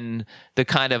been the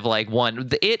kind of like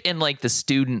and like the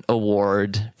student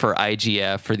award for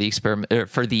IGF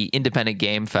for the Independent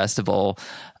Game Festival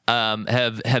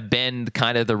have been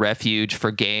kind of the refuge for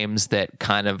games that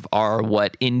kind of are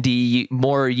what indie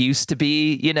more used to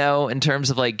be, in terms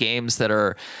of like games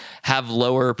that have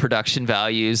lower production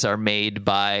values, are made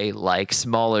by like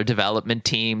smaller development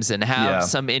teams and have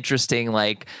some interesting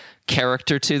like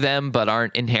character to them, but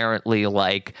aren't inherently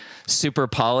like super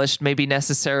polished maybe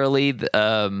necessarily.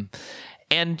 And,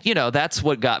 that's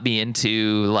what got me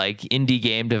into like indie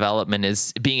game development,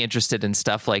 is being interested in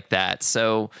stuff like that.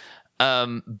 So,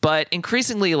 but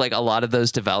increasingly, like a lot of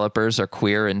those developers are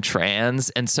queer and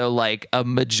trans. And so like a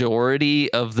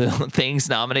majority of the things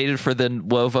nominated for the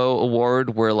Nuovo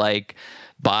Award were like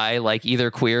by like either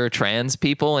queer or trans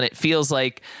people. And it feels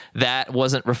like that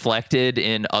wasn't reflected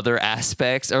in other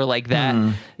aspects, or like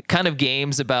that kind of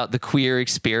games about the queer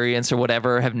experience or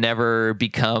whatever have never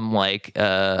become like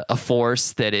a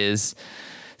force that is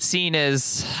seen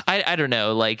as, I don't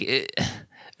know, like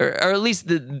or at least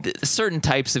the certain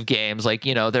types of games, like,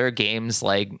 there are games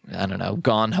like, I don't know,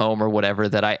 Gone Home or whatever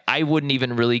that I wouldn't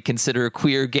even really consider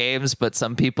queer games, but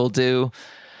some people do.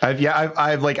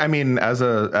 I've like, I mean, as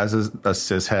a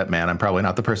cis het man, I'm probably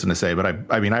not the person to say, but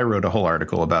I wrote a whole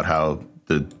article about how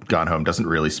the Gone Home doesn't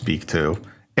really speak to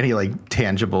any like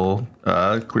tangible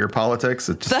queer politics.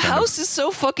 The house is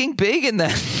so fucking big in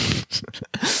that.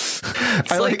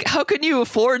 It's like, how can you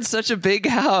afford such a big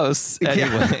house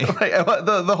anyway?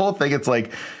 The whole thing, it's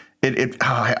like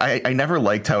I never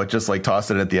liked how it just like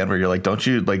tossed it at the end where you're like, don't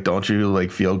you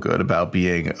feel good about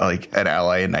being like an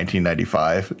ally in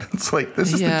 1995? It's like,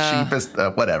 this is the cheapest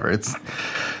whatever. It's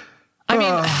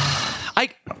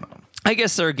I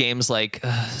guess there are games like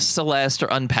Celeste or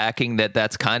Unpacking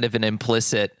that's kind of an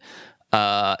implicit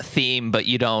theme, but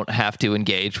you don't have to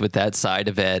engage with that side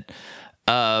of it.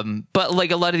 But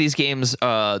like a lot of these games,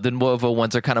 the Nuovo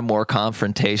ones are kind of more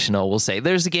confrontational. We'll say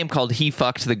there's a game called He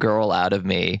Fucked the Girl Out of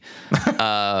Me,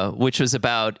 which was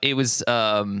about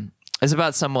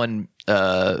someone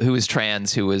who was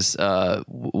trans, who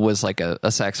was like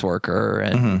a sex worker,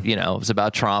 and it was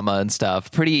about trauma and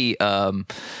stuff. Pretty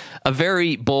a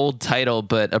very bold title,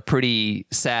 but a pretty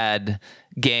sad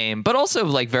game, but also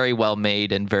like very well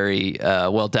made and very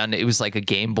well done. It was like a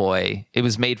Game Boy. It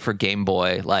was made for Game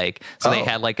Boy. Like, so they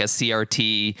had like a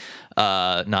CRT,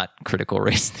 not critical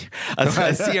race, a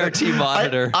CRT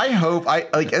monitor. I hope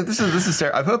this is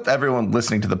Sarah. I hope everyone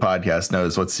listening to the podcast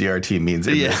knows what CRT means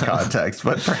in this context,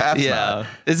 but perhaps not.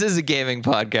 This is a gaming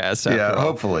podcast.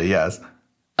 Hopefully, yes.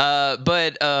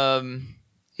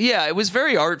 It was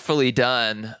very artfully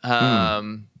done.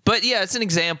 But yeah, it's an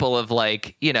example of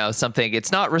like, something,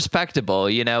 it's not respectable,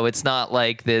 it's not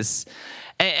like this.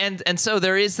 And so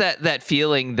there is that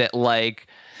feeling that like,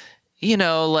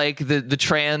 like the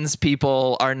trans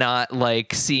people are not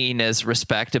like seen as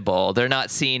respectable. They're not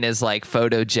seen as like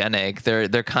photogenic.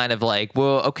 They're kind of like,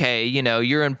 well, okay,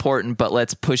 you're important, but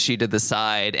let's push you to the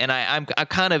side. And I'm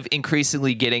kind of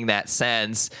increasingly getting that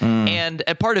sense. And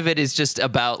a part of it is just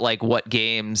about like what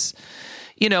games,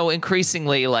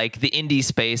 increasingly like the indie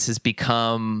space has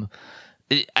become.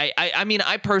 I mean,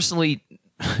 I personally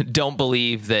don't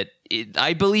believe that.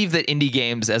 I believe that indie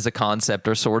games as a concept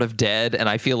are sort of dead, and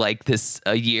I feel like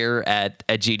a year at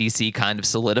GDC kind of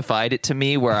solidified it to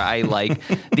me, where I like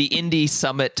the indie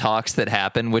summit talks that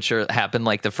happen, which happen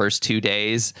like the first 2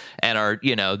 days, and are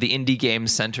the indie game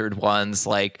centered ones.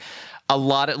 Like a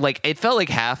lot of like, it felt like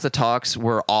half the talks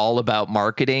were all about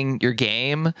marketing your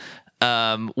game,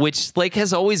 which like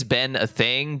has always been a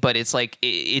thing, but it's like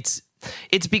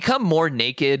it's become more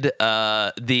naked,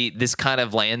 this kind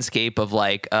of landscape of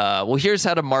like, well, here's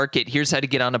how to market, here's how to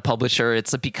get on a publisher.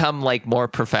 It's become like more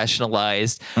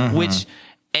professionalized, which,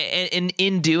 and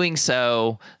in doing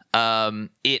so,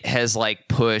 it has like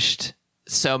pushed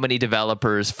so many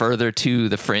developers further to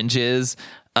the fringes.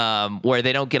 where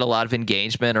they don't get a lot of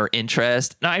engagement or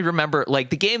interest. And I remember like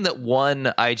the game that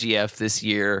won IGF this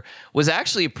year was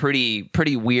actually a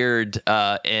pretty weird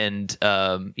and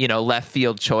left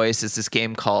field choice. It's this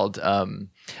game called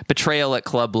Betrayal at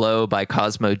Club Low by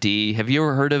Cosmo D. Have you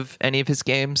ever heard of any of his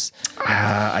games?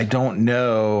 I don't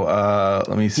know.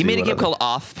 Let me see. He made a game called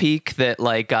Off Peak that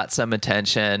like got some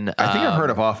attention. I think I've heard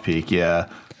of Off Peak. Yeah.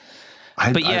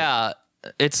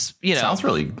 It's sounds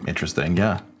really interesting.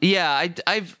 Yeah. Yeah,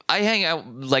 I hang out,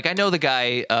 like I know the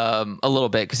guy a little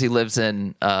bit because he lives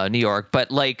in New York, but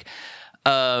like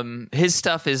his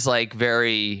stuff is like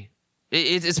very.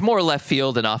 It's more left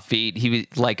field and offbeat. He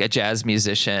was like a jazz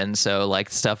musician, so like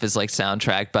stuff is like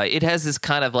soundtrack, but it has this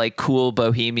kind of like cool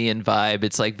bohemian vibe.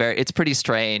 It's like it's pretty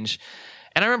strange.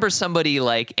 And I remember somebody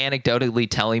like anecdotally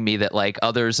telling me that like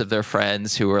others of their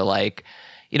friends who were like,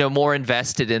 more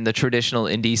invested in the traditional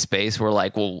indie space were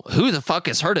like, well, who the fuck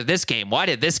has heard of this game? Why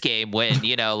did this game win?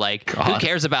 Like who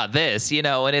cares about this?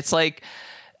 And it's like,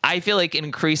 I feel like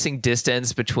increasing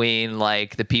distance between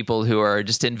like the people who are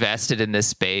just invested in this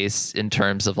space in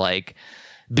terms of like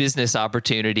business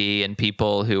opportunity and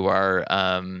people who are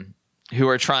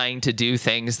trying to do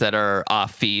things that are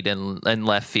offbeat and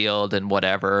left field and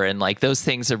whatever. And like those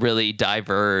things are really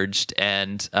diverged.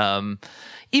 And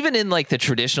even in like the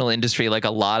traditional industry, like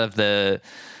a lot of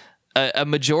a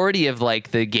majority of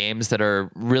like the games that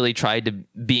are really tried to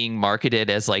being marketed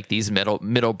as like these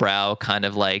middle brow kind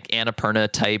of like Annapurna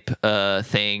type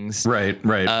things. Right.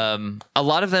 A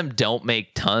lot of them don't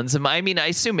make tons of. I mean, I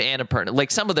assume Annapurna,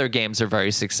 like some of their games are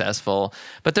very successful,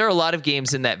 but there are a lot of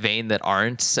games in that vein that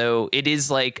aren't. So it is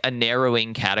like a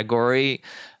narrowing category.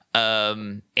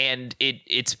 And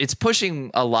it's pushing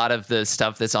a lot of the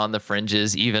stuff that's on the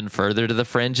fringes even further to the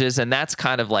fringes, and that's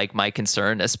kind of like my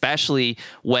concern, especially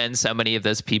when so many of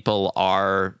those people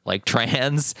are like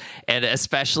trans, and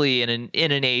especially in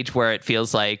an age where it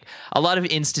feels like a lot of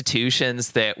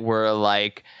institutions that were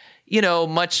like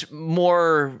much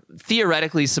more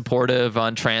theoretically supportive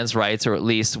on trans rights, or at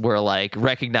least were like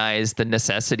recognize the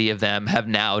necessity of them, have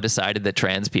now decided that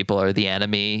trans people are the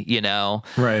enemy,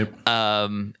 Right.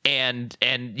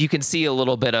 And you can see a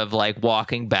little bit of like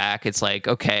walking back. It's like,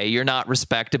 okay, you're not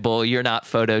respectable, you're not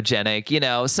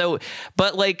photogenic, so,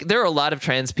 but like there are a lot of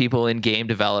trans people in game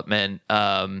development.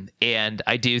 And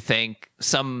I do think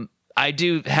I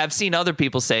do have seen other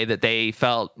people say that they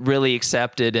felt really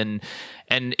accepted and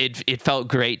it felt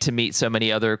great to meet so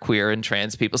many other queer and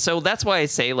trans people. So that's why I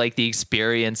say like the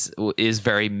experience is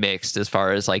very mixed as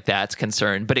far as like that's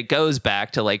concerned. But it goes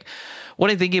back to like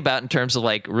what I'm thinking about in terms of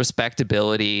like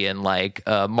respectability and like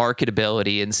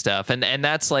marketability and stuff. And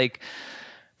that's like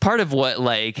part of what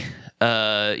like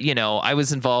I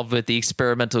was involved with the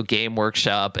Experimental Game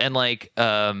Workshop, and like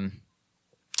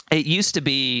it used to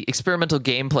be Experimental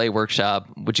Gameplay Workshop,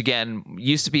 which again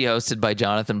used to be hosted by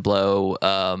Jonathan Blow.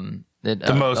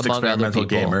 The most experimental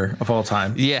gamer of all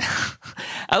time. Yeah.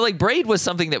 Like Braid was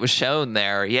something that was shown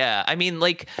there. Yeah. I mean,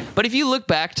 like, but if you look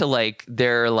back to like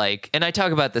their like, and I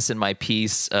talk about this in my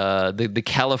piece, the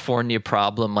California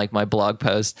problem, like my blog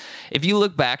post, if you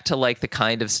look back to like the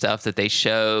kind of stuff that they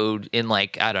showed in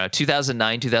like, I don't know,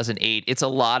 2009, 2008, it's a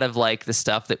lot of like the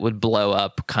stuff that would blow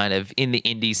up kind of in the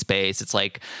indie space. It's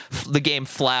like the game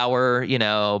Flower,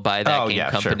 by that game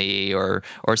company, sure.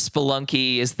 or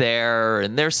Spelunky is there.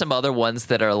 And there's some other ones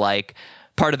that are like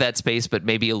part of that space, but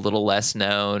maybe a little less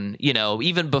known.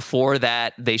 Even before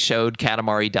that, they showed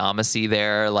Katamari Damacy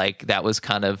there. Like that was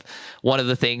kind of one of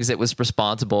the things that was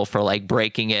responsible for like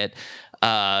breaking it,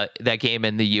 that game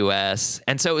in the US.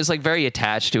 And so it was like very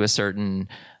attached to a certain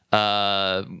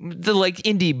the like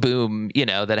indie boom,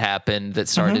 that happened that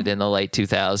started in the late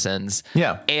 2000s.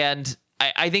 Yeah. And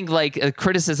I think like a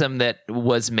criticism that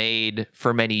was made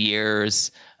for many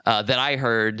years that I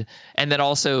heard, and that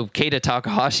also Keita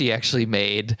Takahashi actually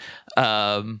made.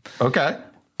 Okay.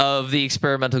 Of the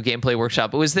Experimental Gameplay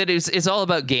Workshop, it was that it's all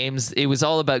about games. It was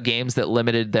all about games that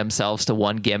limited themselves to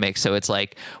one gimmick. So it's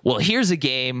like, well, here's a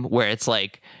game where it's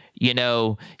like, you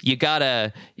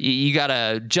gotta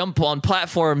jump on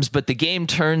platforms, but the game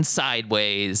turns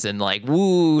sideways, and like,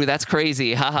 woo, that's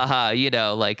crazy, ha ha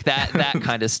ha, like that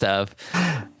kind of stuff.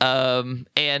 And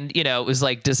it was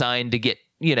like designed to get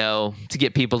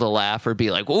people to laugh or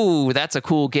be like, ooh, that's a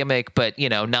cool gimmick, but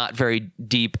not very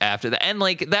deep after that. And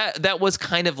like that was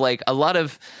kind of like a lot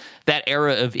of that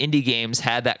era of indie games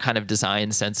had that kind of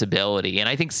design sensibility. And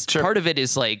I think part of it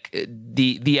is like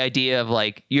the idea of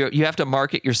like you have to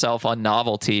market yourself on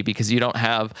novelty because you don't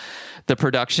have the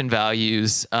production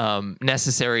values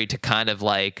necessary to kind of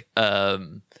like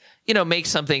make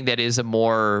something that is a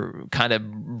more kind of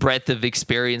breadth of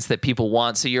experience that people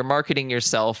want. So you're marketing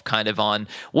yourself kind of on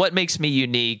what makes me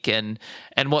unique and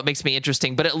what makes me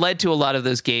interesting. But it led to a lot of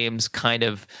those games kind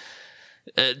of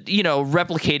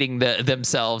replicating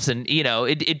themselves, and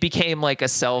it became like a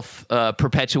self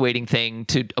perpetuating thing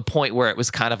to a point where it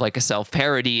was kind of like a self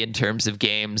parody in terms of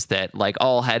games that like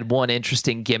all had one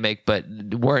interesting gimmick but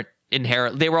weren't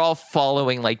inherent. They were all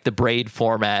following like the Braid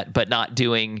format but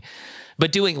doing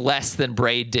less than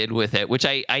Braid did with it, which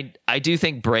I do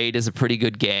think Braid is a pretty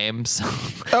good game. So,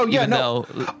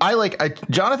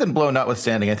 Jonathan Blow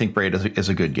notwithstanding, I think Braid is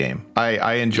a good game.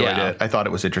 I enjoyed it. I thought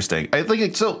it was interesting. I think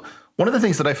it, so. One of the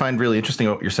things that I find really interesting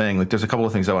about what you're saying, like there's a couple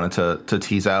of things I wanted to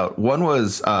tease out. One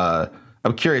was,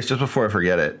 I'm curious, just before I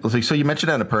forget it. So you mentioned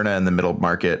Annapurna in the middle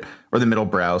market or the middle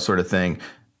brow sort of thing.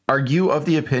 Are you of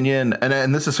the opinion,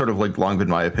 and this is sort of like long been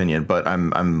my opinion, but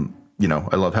I'm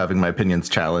I love having my opinions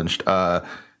challenged, that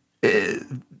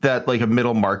like a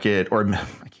middle market, or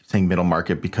I keep saying middle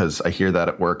market because I hear that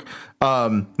at work,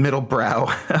 middle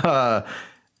brow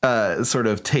sort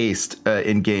of taste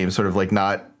in games, sort of like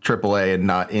not AAA and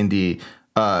not indie,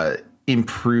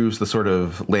 improves the sort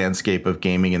of landscape of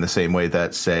gaming in the same way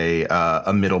that, say,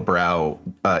 a middle brow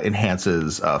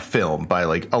enhances film by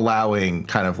like allowing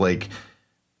kind of like,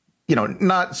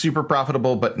 not super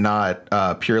profitable, but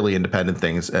not purely independent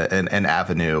things an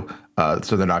avenue.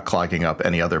 So they're not clogging up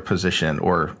any other position,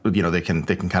 or, they can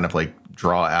kind of like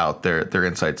draw out their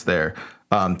insights there.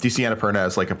 Do you see Annapurna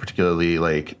as like a particularly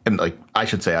I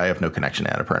should say I have no connection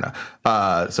to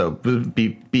Annapurna. So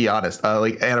be honest,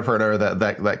 like Annapurna or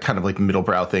that kind of like middle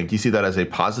brow thing. Do you see that as a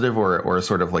positive or a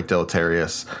sort of like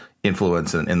deleterious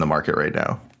influence in the market right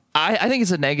now? I think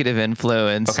it's a negative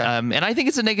influence. Okay. And I think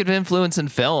it's a negative influence in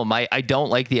film. I don't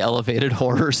like the elevated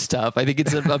horror stuff. I think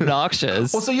it's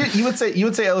obnoxious. Well, so you would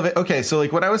say elevate. Okay. So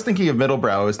like when I was thinking of middle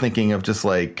brow, I was thinking of just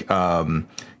like,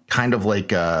 kind of like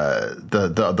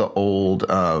the old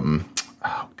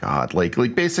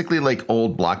like basically like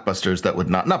old blockbusters that would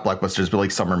not blockbusters, but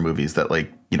like summer movies that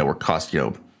like were cost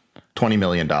 $20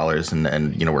 million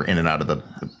and we're in and out of the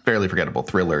fairly forgettable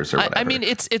thrillers or whatever. I mean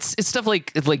it's stuff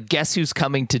like Guess Who's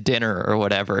Coming to Dinner or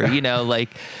whatever,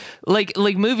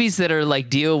 like movies that are like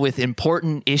deal with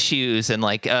important issues and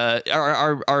like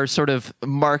are sort of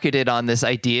marketed on this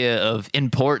idea of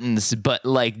importance, but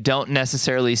like don't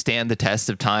necessarily stand the test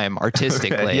of time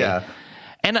artistically. Yeah.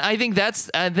 And I think that's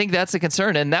a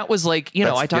concern. And that was like,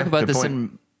 I talk about this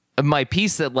in my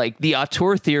piece, that like the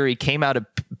auteur theory came out of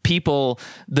people,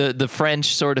 the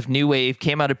French sort of new wave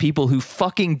came out of people who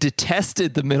fucking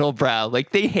detested the middle brow.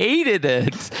 Like they hated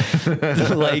it.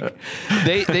 Like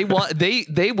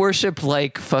they worship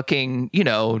like fucking,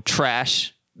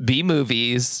 trash B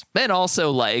movies, and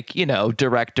also like,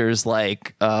 directors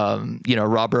like,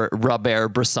 Robert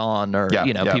Bresson or,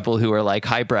 people who are like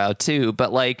highbrow too.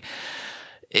 But like,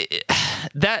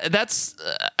 that's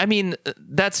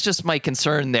just my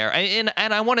concern there. And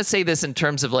I want to say this in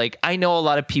terms of like, I know a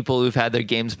lot of people who've had their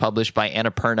games published by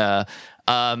Annapurna.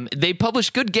 They publish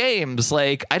good games.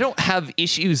 Like I don't have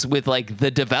issues with like the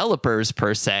developers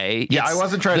per se. Yeah, I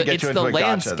wasn't trying to get you into a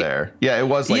gotcha there. Yeah, it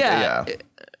was like, yeah.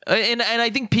 And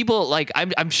I think people like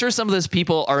I'm sure some of those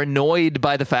people are annoyed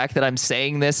by the fact that I'm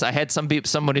saying this. I had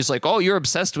someone who's like, "Oh, you're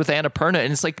obsessed with Annapurna,"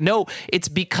 and it's like, no, it's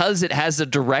because it has a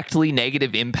directly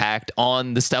negative impact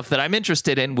on the stuff that I'm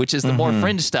interested in, which is the more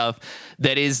fringe stuff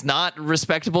that is not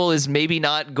respectable, is maybe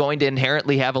not going to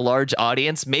inherently have a large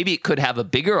audience. Maybe it could have a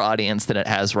bigger audience than it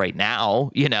has right now,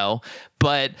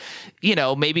 but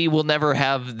maybe we'll never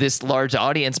have this large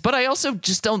audience. But I also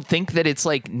just don't think that it's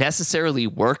like necessarily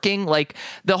working. Like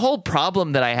the whole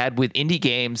problem that I had with indie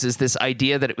games is this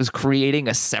idea that it was creating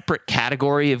a separate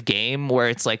category of game where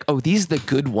it's like, oh, these are the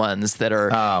good ones that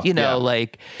are,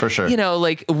 like for sure,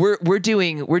 like we're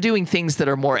doing things that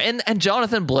are more, and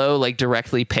Jonathan Blow like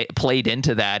directly played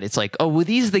into that. It's like, oh, well,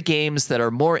 these are the games that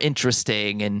are more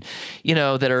interesting and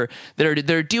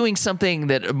they're doing something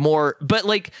that are more, but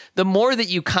like the more that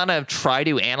you kind of try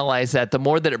to analyze that, the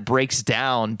more that it breaks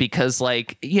down, because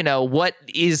like, what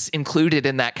is included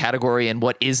in that category and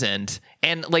what isn't.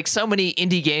 And like so many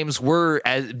indie games were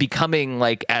becoming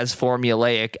like as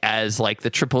formulaic as like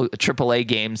the AAA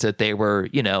games that they were,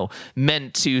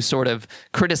 meant to sort of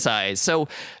criticize. So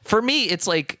for me, it's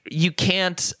like you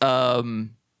can't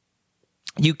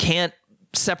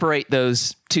separate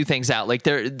those two things out. Like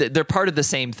they're part of the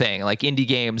same thing, like indie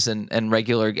games and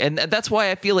regular. And that's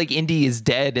why I feel like indie is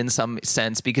dead in some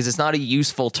sense, because it's not a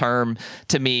useful term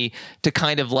to me to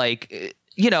kind of like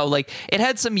like it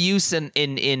had some use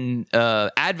in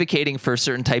advocating for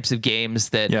certain types of games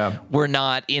that were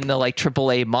not in the like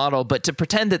AAA model, but to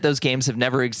pretend that those games have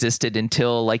never existed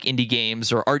until like indie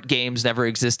games or art games never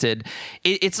existed,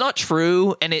 it's not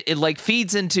true, and it like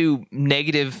feeds into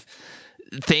negative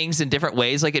things in different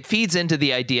ways. Like it feeds into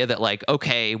the idea that like,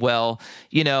 okay, well,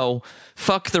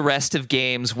 fuck the rest of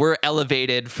games, we're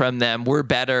elevated from them, we're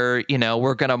better,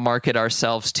 we're gonna market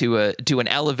ourselves to an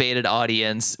elevated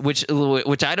audience, which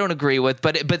I don't agree with,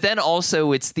 but then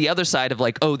also it's the other side of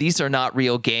like, oh, these are not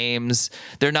real games,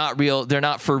 they're not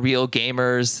for real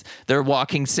gamers, they're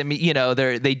walking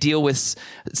they deal with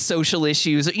social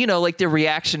issues, like the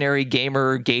reactionary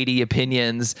gamer gatey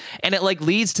opinions, and it like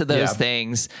leads to those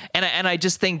things, and I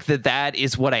just think that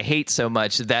is what I hate so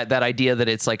much, that idea that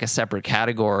it's like a separate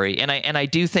category, and I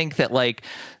do think that like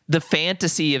the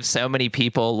fantasy of so many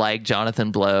people like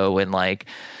Jonathan Blow and like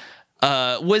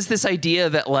was this idea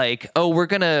that like, oh, we're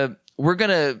gonna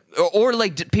or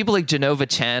like people like Genova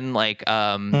Chen, like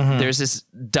there's this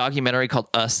documentary called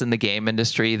Us in the Game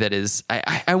Industry that is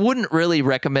I wouldn't really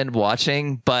recommend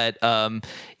watching, but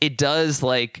it does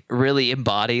like really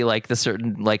embody like the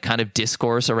certain like kind of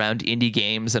discourse around indie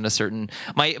games, and a certain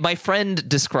my friend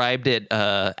described it,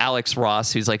 Alex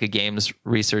Ross, who's like a games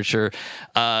researcher,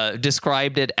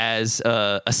 described it as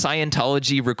a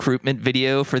Scientology recruitment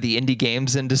video for the indie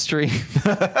games industry.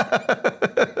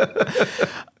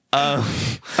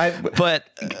 But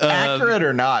accurate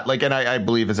or not, like, and I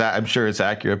believe I'm sure it's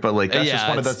accurate, but like that's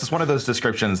just one of those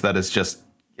descriptions that is just,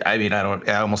 I mean, I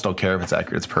almost don't care if it's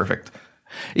accurate. It's perfect.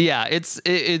 Yeah, it's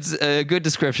a good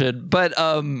description, but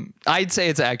I'd say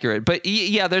it's accurate. But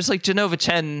yeah, there's like Genova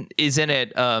Chen is in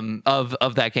it,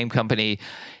 of that game company,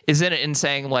 is in it and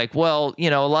saying like, well, a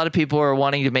lot of people are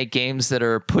wanting to make games that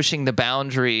are pushing the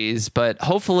boundaries, but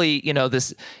hopefully,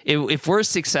 if we're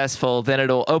successful, then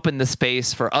it'll open the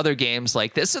space for other games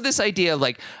like this. So this idea of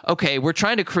like, okay, we're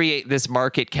trying to create this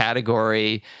market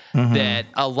category that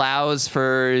allows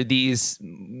for these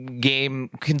game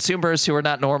consumers who are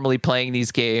not normally playing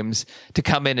these games to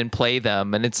come in and play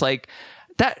them. And it's like,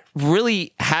 that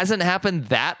really hasn't happened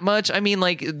that much. I mean,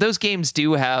 like those games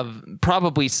do have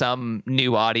probably some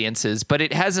new audiences, but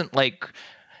it hasn't like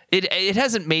it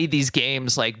hasn't made these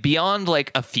games like beyond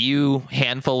like a few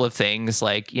handful of things,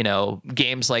 like,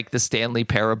 games like the Stanley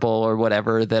Parable or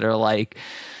whatever that are like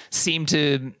seem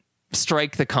to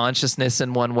strike the consciousness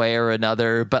in one way or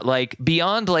another, but like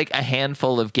beyond like a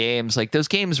handful of games, like those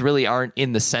games really aren't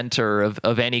in the center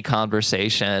of any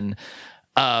conversation.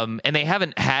 And they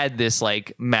haven't had this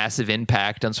like massive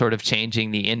impact on sort of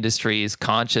changing the industry's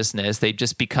consciousness. They've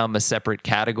just become a separate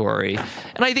category.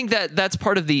 And I think that that's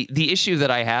part of the issue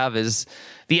that I have, is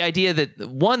the idea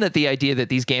that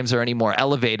these games are any more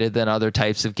elevated than other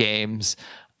types of games.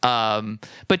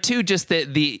 But two, just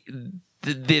that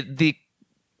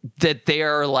that they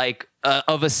are like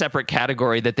of a separate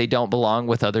category, that they don't belong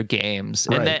with other games.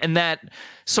 Right. And that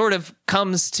sort of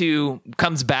comes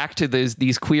back to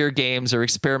these queer games or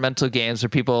experimental games where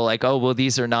people are like, oh, well,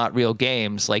 these are not real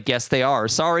games. Like, yes, they are.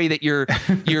 Sorry that you're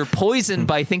poisoned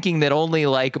by thinking that only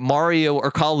like Mario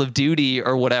or Call of Duty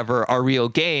or whatever are real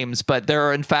games, but there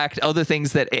are in fact other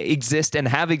things that exist and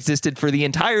have existed for the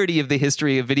entirety of the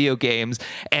history of video games,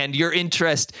 and your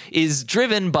interest is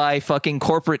driven by fucking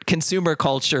corporate consumer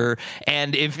culture,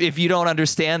 and if you don't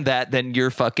understand that, then you're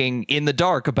fucking in the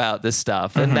dark about this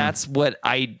stuff. And that's what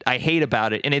I hate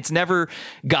about it. And it's never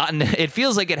it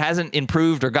feels like it hasn't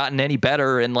improved or gotten any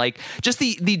better. And like just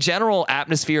the general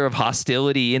atmosphere of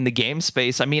hostility in the game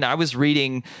space. I mean, I was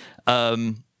reading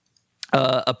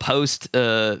a post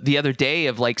the other day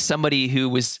of like somebody who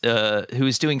was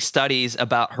doing studies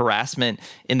about harassment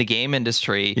in the game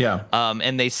industry. Yeah.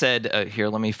 And they said, here,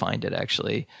 let me find it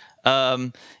actually.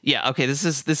 Okay. This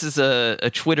is a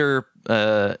Twitter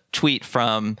tweet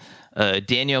from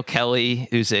Daniel Kelly,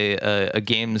 who's a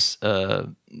games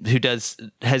who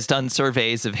has done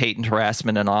surveys of hate and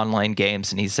harassment in online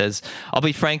games, and he says, "I'll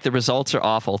be frank, the results are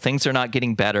awful. Things are not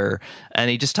getting better." And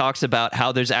he just talks about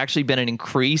how there's actually been an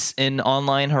increase in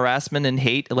online harassment and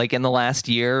hate, like in the last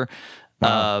year.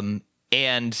 Wow.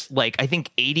 And like I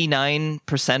think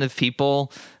 89% of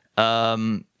people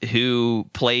who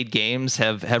played games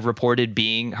have reported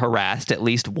being harassed at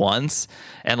least once,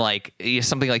 and like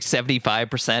something like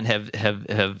 75%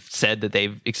 have said that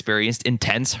they've experienced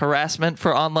intense harassment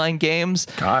for online games.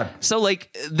 God. So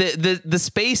like the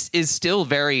space is still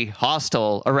very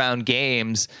hostile around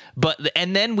games,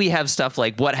 and then we have stuff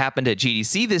like what happened at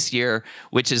GDC this year,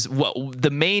 which is what the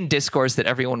main discourse that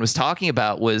everyone was talking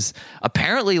about was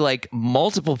apparently like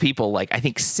multiple people, like I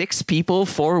think 6 people,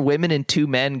 4 women and 2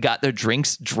 men got their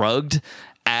drinks drugged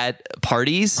at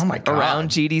parties around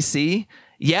GDC.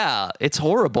 Yeah, it's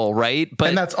horrible, right? But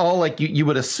and that's all like you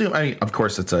would assume. I mean, of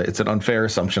course, it's an unfair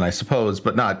assumption, I suppose,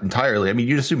 but not entirely. I mean,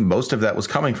 you'd assume most of that was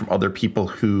coming from other people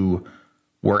who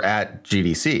were at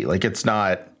GDC. Like, it's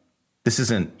not. This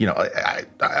isn't.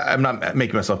 I'm not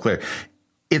making myself clear.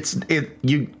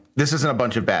 This isn't a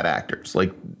bunch of bad actors.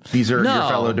 Like, these are your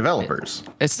fellow developers.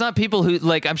 It's not people who,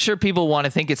 like, I'm sure people want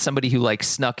to think it's somebody who, like,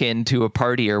 snuck into a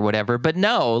party or whatever. But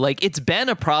no, like, it's been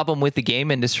a problem with the game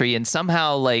industry. And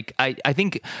somehow, like, I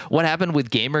think what happened with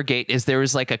Gamergate is there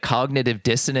was, like, a cognitive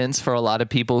dissonance for a lot of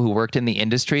people who worked in the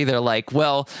industry. They're like,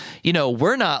 well,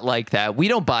 we're not like that. We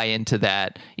don't buy into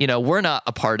that. We're not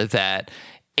a part of that.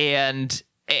 And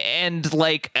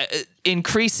like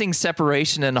increasing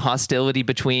separation and hostility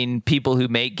between people who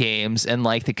make games and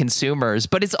like the consumers,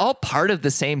 but it's all part of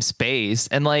the same space.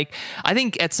 And like, I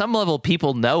think at some level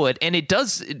people know it, and it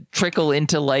does trickle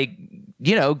into like,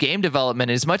 game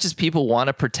development. As much as people want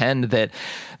to pretend that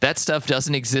stuff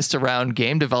doesn't exist around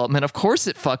game development, of course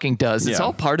it fucking does. It's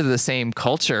all part of the same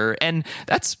culture. And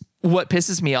that's what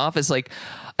pisses me off is like,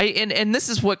 and this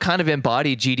is what kind of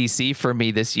embodied GDC for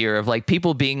me this year, of like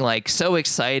people being like so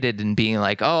excited and being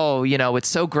like, oh, it's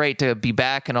so great to be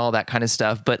back and all that kind of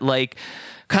stuff. But like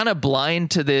kind of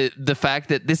blind to the fact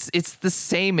that it's the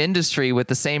same industry with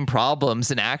the same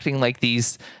problems, and acting like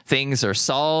these things are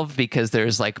solved because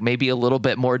there's like maybe a little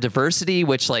bit more diversity,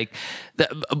 which like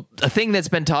a thing that's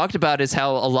been talked about is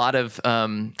how a lot of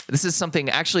this is something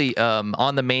actually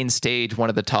on the main stage, one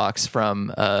of the talks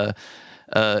from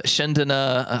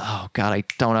Shindana, oh god, I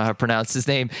don't know how to pronounce his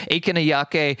name,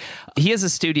 Akinayake. He has a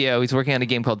studio. He's working on a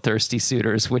game called Thirsty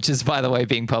Suitors, which is, by the way,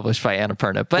 being published by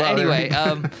Annapurna. But anyway,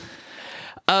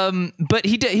 but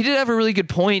he did have a really good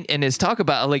point in his talk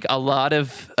about like a lot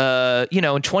of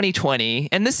in 2020,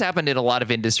 and this happened in a lot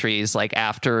of industries. Like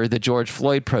after the George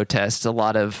Floyd protests, a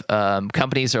lot of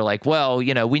companies are like, well,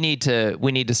 we need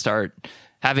to start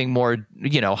having more,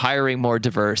 hiring more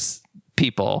diverse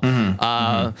people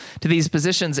to these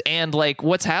positions. And like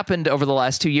what's happened over the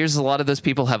last 2 years is a lot of those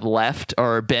people have left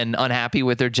or been unhappy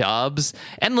with their jobs.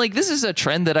 And like this is a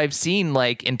trend that I've seen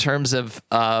like in terms of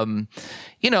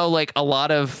like a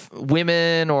lot of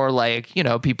women or like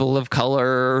people of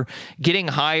color getting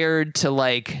hired to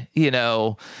like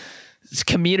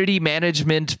community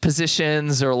management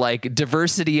positions or like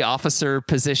diversity officer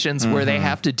positions where they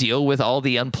have to deal with all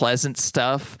the unpleasant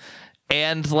stuff.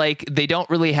 And like they don't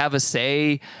really have a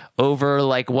say over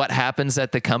like what happens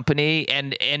at the company.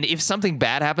 And if something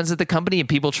bad happens at the company and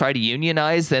people try to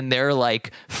unionize, then they're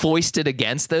like foisted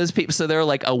against those people. So they're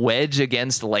like a wedge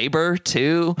against labor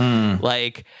too.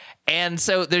 Like, and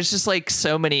so there's just like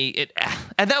so many,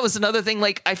 and that was another thing.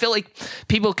 Like, I feel like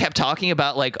people kept talking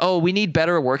about like, oh, we need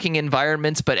better working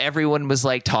environments, but everyone was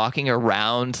like talking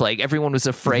around, like everyone was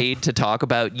afraid to talk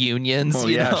about unions. Well,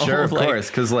 yeah, sure, of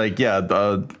course. Cause like, you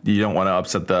don't want to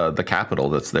upset the capital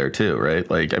that's there too. Right.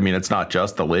 Like, I mean, it's not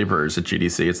just the laborers at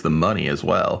GDC, it's the money as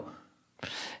well.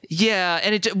 Yeah,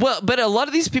 and but a lot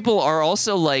of these people are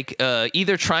also like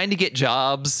either trying to get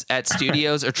jobs at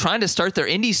studios or trying to start their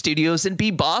indie studios and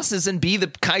be bosses and be the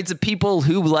kinds of people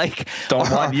who like don't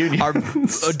want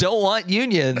unions. Don't want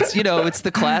unions. It's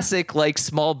the classic like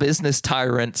small business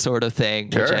tyrant sort of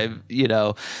thing. Sure.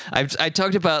 Which I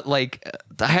talked about. Like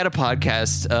I had a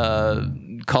podcast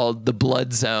called The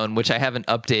Blood Zone, which I haven't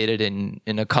updated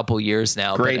in a couple years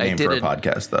now. Great name for a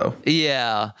podcast, though.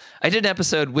 Yeah, I did an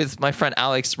episode with my friend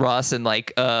Alex Ross, and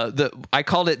like I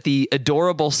called it the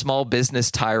adorable small business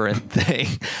tyrant thing.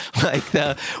 Like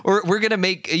we're gonna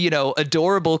make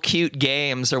adorable cute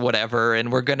games or whatever, and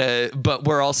but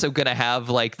we're also gonna have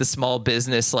like the small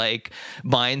business like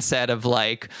mindset of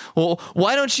like, well,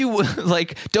 why don't you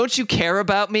don't you care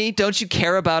about me? Don't you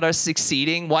care about us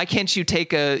succeeding? Why can't you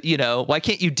take why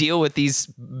can't you deal with these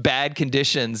bad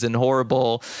conditions and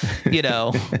horrible,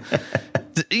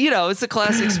 it's a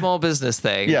classic small business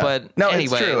thing. Yeah. But no,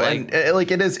 anyway, it's true.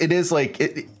 Like, and it is like,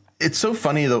 it's so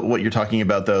funny that what you're talking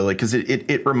about though, like, cause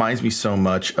it reminds me so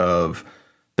much of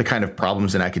the kind of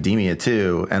problems in academia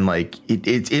too. And like,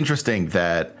 it's interesting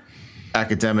that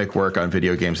academic work on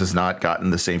video games has not gotten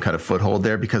the same kind of foothold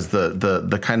there, because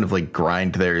the kind of like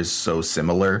grind there is so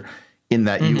similar in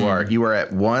that you are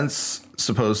at once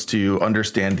supposed to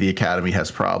understand the academy has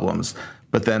problems,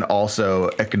 but then also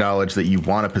acknowledge that you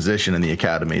want a position in the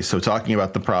academy. So talking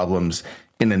about the problems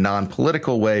in a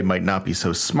non-political way might not be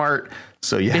so smart.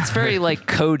 So yeah, it's very like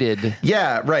coded.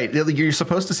 Yeah, right. You're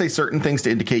supposed to say certain things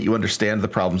to indicate you understand the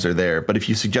problems are there, but if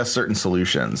you suggest certain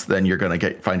solutions, then you're going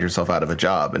to find yourself out of a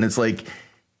job. And it's like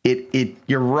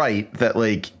you're right that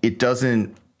like it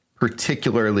doesn't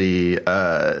particularly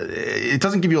it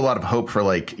doesn't give you a lot of hope for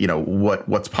like, you know,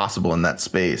 what's possible in that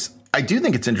space. I do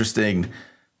think it's interesting,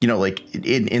 you know, like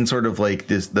in sort of like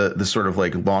this sort of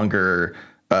like longer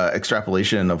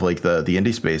extrapolation of like the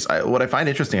indie space. What I find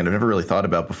interesting, and I've never really thought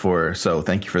about before, so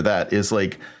thank you for that, is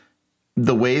like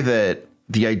the way that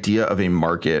the idea of a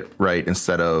market, right,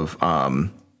 instead of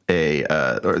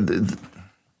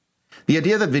the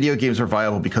idea that video games are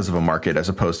viable because of a market as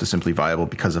opposed to simply viable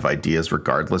because of ideas,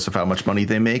 regardless of how much money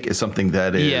they make, is something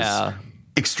that is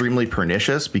extremely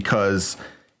pernicious, because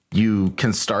you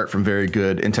can start from very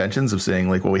good intentions of saying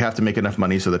like, well, we have to make enough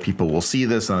money so that people will see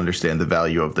this and understand the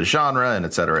value of the genre and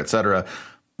et cetera, et cetera.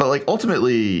 But like,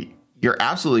 ultimately, you're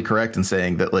absolutely correct in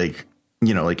saying that, like,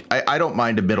 you know, like I don't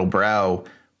mind a middle brow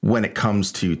when it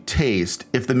comes to taste.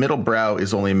 If the middle brow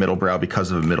is only a middle brow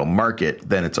because of a middle market,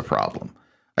 then it's a problem.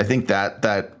 I think that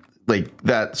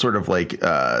sort of like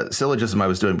syllogism I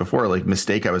was doing before, like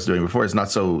mistake I was doing before, is not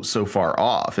so far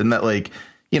off. And that, like,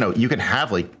 you know, you can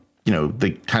have like, you know,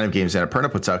 the kind of games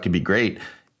Annapurna puts out can be great.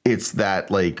 It's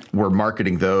that like we're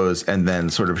marketing those and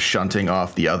then sort of shunting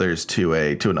off the others to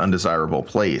an undesirable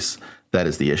place. That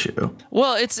is the issue.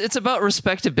 Well, it's about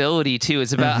respectability too.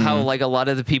 It's about how like a lot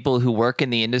of the people who work in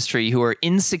the industry who are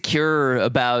insecure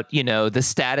about, you know, the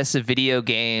status of video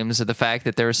games or the fact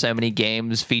that there are so many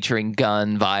games featuring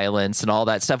gun violence and all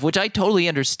that stuff, which I totally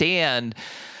understand.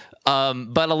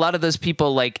 But a lot of those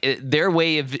people, like their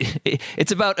way of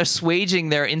it's about assuaging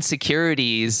their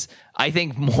insecurities, I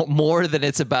think, more than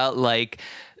it's about like,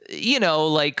 you know,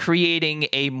 like creating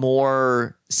a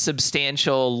more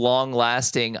substantial,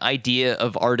 long-lasting idea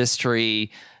of artistry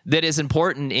that is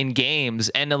important in games.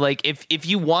 And like, if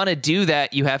you want to do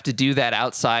that, you have to do that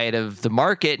outside of the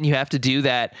market, and you have to do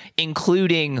that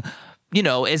including, you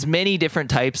know, as many different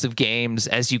types of games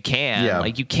as you can. Yeah.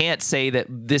 Like, you can't say that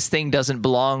this thing doesn't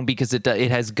belong because it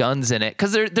has guns in it.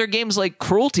 Because there are games like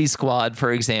Cruelty Squad,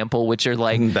 for example, which are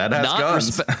like that has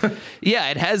guns. Yeah,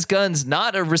 it has guns.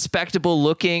 Not a respectable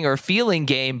looking or feeling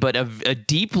game, but a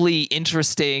deeply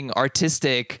interesting,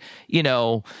 artistic, you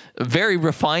know, very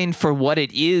refined for what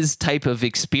it is type of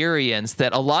experience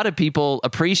that a lot of people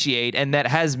appreciate and that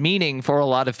has meaning for a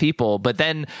lot of people. But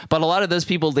a lot of those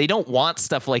people, they don't want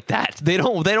stuff like that. They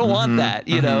don't want that,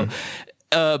 you know.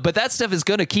 But that stuff is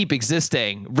going to keep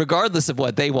existing regardless of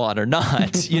what they want or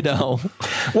not, you know.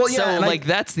 Well, yeah, so like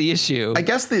that's the issue. I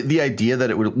guess the idea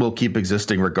that it will keep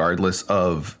existing regardless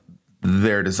of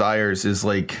their desires is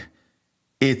like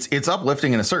it's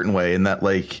uplifting in a certain way, in that,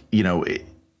 like, you know,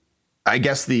 I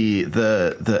guess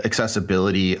the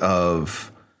accessibility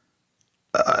of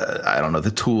I don't know, the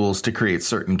tools to create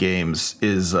certain games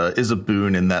is a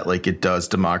boon, in that, like, it does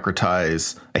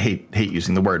democratize. I hate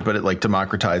using the word, but it like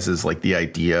democratizes like the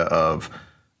idea of,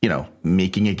 you know,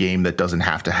 making a game that doesn't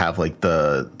have to have like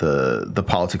the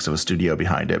politics of a studio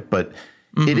behind it. But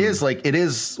it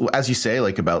is, as you say,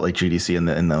 like about like GDC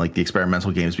and the like the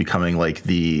experimental games becoming like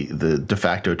the de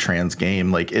facto trans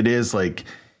game. Like, it is like,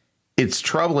 it's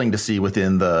troubling to see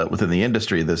within the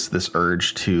industry this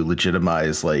urge to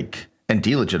legitimize like and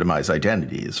delegitimize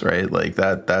identities, right? Like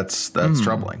that's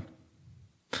troubling.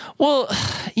 Well,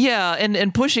 yeah,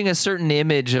 and pushing a certain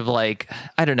image of like,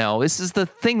 I don't know, this is the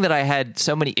thing that I had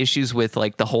so many issues with,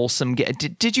 like the wholesome game.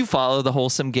 Did you follow the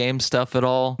wholesome game stuff at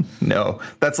all? No,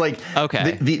 that's like,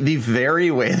 okay. The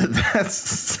very way that's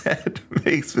said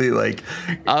makes me like,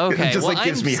 okay, it just like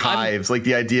gives me hives. Like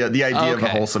the idea of a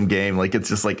wholesome game. Like, it's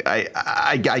just like,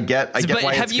 I get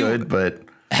why it's good, but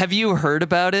have you heard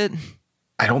about it?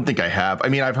 I don't think I have. I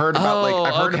mean, I've heard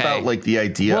about about like the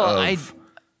idea of.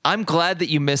 I'm glad that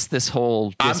you missed this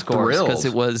whole discourse, because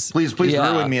it was. Please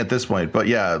ruin me at this point. But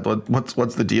yeah,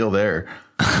 what's the deal there?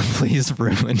 Please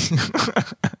ruin.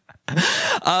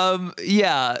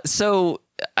 Yeah. So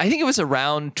I think it was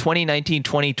around 2019,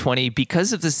 2020,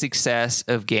 because of the success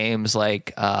of games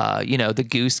like, you know, the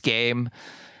Goose Game.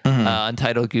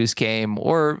 Untitled Goose Game,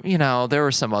 or, you know, there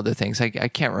were some other things I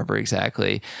can't remember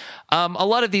exactly. A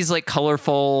lot of these like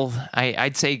colorful,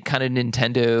 I'd say kind of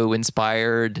Nintendo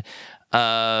inspired,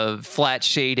 flat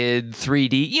shaded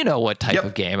 3D, you know what type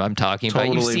of game I'm talking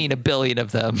about. You've seen a billion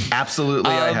of them.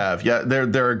 Absolutely. I have. Yeah,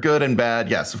 there are good and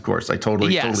bad. Yes, of course. I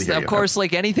totally hear you. Of course,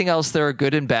 like anything else, there are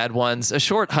good and bad ones. A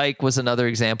Short Hike was another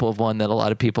example of one that a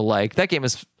lot of people like. That game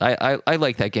is I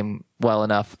like that game well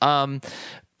enough.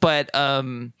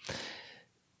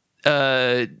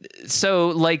 So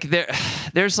like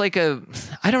there's like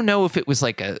I don't know if it was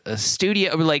like a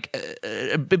studio, or like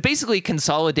basically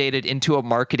consolidated into a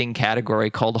marketing category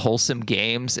called wholesome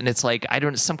games. And it's like,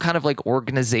 some kind of like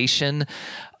organization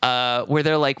where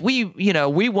they're like, we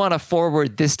want to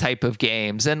forward this type of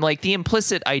games. And like the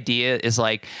implicit idea is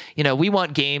like, we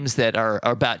want games that are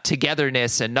about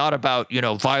togetherness and not about,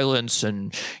 violence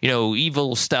and,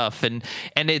 evil stuff. And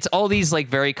it's all these like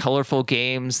very colorful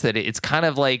games that it's kind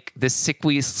of like this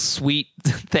sickly sweet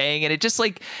thing. And it just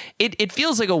like, it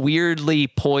feels like a weirdly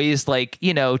poised, like,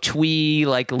 twee,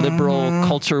 like liberal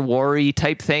culture war-y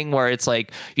type thing where it's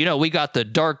like, we got the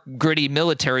dark, gritty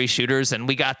military shooters and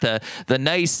we got the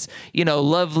nice,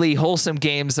 lovely, wholesome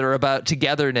games that are about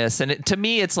togetherness. And to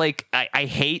me, it's like, I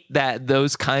hate that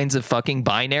those kinds of fucking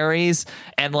binaries.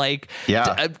 And like,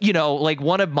 like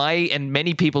one of my and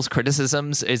many people's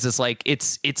criticisms is just like,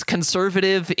 it's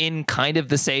conservative in kind of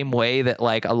the same way that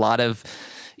like a lot of,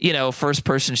 first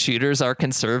person shooters are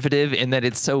conservative in that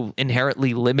it's so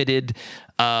inherently limited.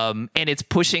 And it's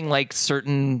pushing like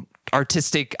certain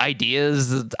artistic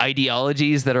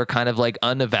ideologies that are kind of like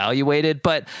unevaluated.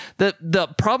 But the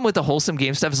problem with the wholesome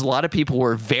game stuff is a lot of people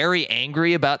were very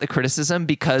angry about the criticism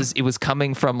because it was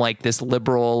coming from like this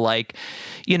liberal, like,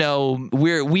 we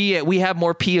have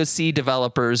more POC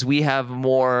developers, we have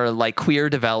more like queer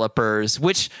developers,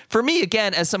 which for me,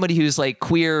 again, as somebody who's like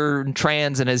queer and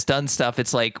trans and has done stuff,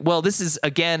 it's like, well, this is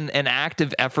again an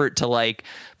active effort to like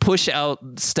push out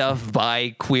stuff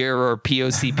by queer or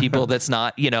POC people that's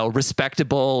not,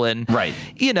 respectable and, right.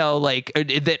 Like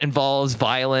that involves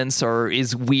violence or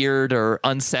is weird or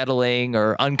unsettling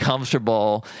or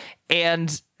uncomfortable.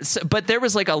 And so, but there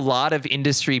was like a lot of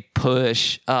industry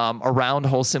push around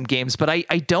wholesome games, but I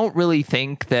don't really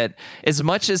think that as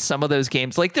much as some of those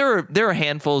games, like there are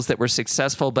handfuls that were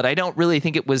successful, but I don't really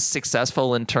think it was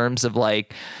successful in terms of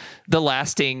like the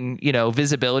lasting,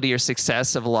 visibility or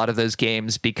success of a lot of those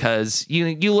games, because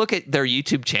you look at their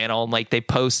YouTube channel and like they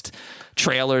post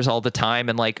trailers all the time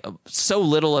and like so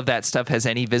little of that stuff has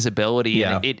any visibility.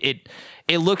 Yeah. And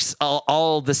it looks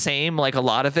all the same, like a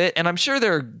lot of it. And I'm sure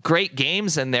there are great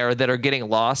games in there that are getting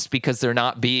lost because they're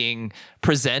not being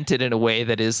presented in a way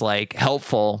that is like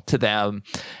helpful to them.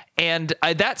 And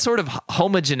that sort of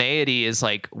homogeneity is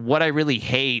like what I really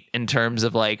hate in terms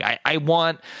of like, I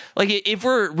want, like, if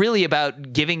we're really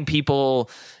about giving people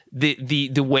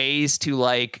the ways to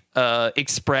like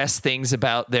express things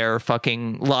about their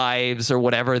fucking lives or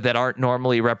whatever that aren't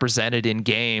normally represented in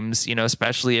games,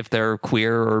 especially if they're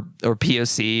queer or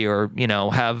POC or,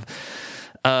 have,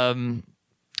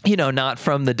 not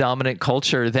from the dominant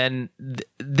culture, then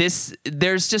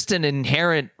there's just an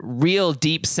inherent real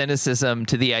deep cynicism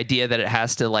to the idea that it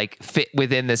has to like fit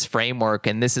within this framework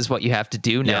and this is what you have to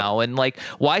do now. And like,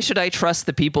 why should I trust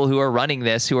the people who are running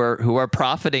this, who are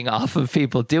profiting off of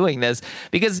people doing this?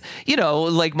 Because,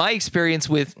 like my experience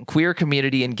with queer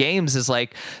community in games is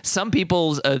like some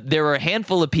people, there were a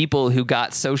handful of people who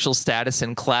got social status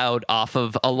and clout off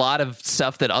of a lot of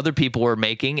stuff that other people were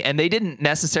making, and they didn't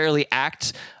necessarily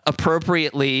act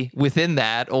appropriately within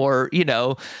that, or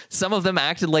some of them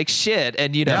acted like shit.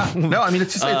 And no, I mean,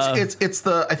 it's just it's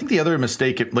the, I think the other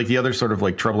mistake, like the other sort of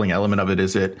like troubling element of it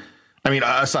is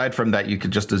aside from that, you could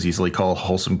just as easily call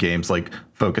wholesome games like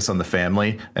focus on the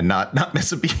family and not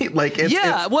miss a beat. Like,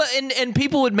 well, and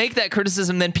people would make that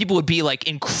criticism, then people would be like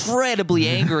incredibly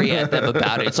angry at them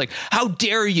about it. It's like, how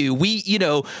dare you?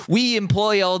 We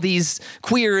employ all these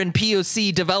queer and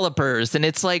POC developers, and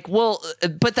it's like, well,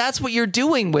 but that's what you're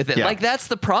doing with it. Yeah. Like, that's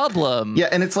the problem. Yeah,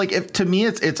 and it's like, to me,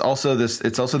 it's also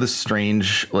this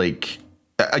strange, like,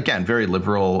 again, very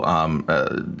liberal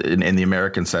in the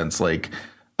American sense, like.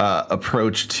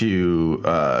 Approach to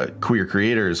queer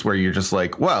creators, where you're just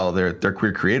like, well, they're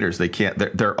queer creators. They can't.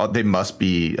 They must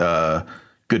be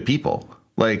good people.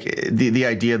 Like the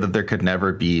idea that there could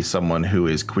never be someone who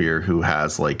is queer who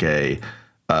has like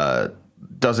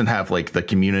doesn't have like the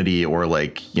community or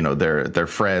like their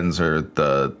friends or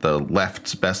the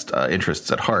left's best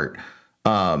interests at heart.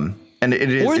 And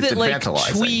it is, or it's that,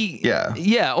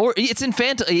 infantilizing. Or it's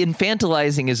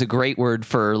infantilizing is a great word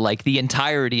for like the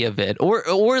entirety of it,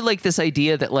 or like this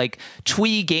idea that like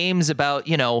twee games about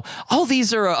all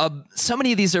these are so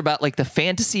many of these are about like the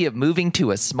fantasy of moving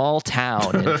to a small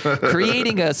town and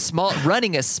running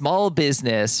a small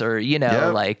business, or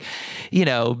like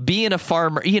being a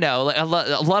farmer. Like a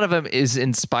lot of them is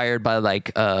inspired by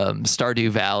like Stardew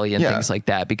Valley and things like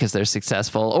that because they're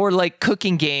successful, or like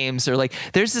cooking games, or like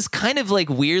there's this kind of like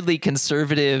weirdly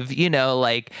conservative,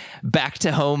 like back to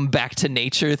home, back to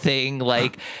nature thing,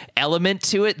 like element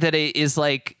to it that is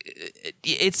like,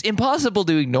 it's impossible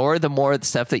to ignore the more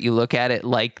stuff that you look at it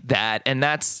like that, and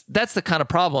that's the kind of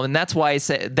problem, and that's why I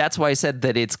said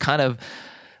that it's kind of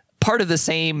part of the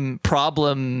same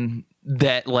problem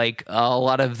that like a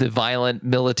lot of the violent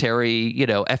military,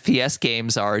 FPS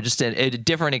games are, just a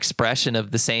different expression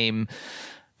of the same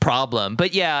problem.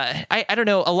 But yeah, I don't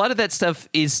know. A lot of that stuff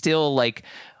is still like,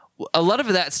 a lot of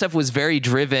that stuff was very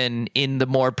driven in the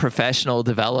more professional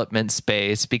development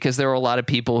space, because there were a lot of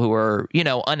people who were,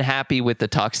 unhappy with the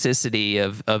toxicity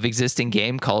of existing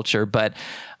game culture. But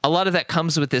a lot of that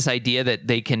comes with this idea that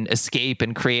they can escape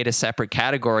and create a separate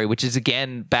category, which is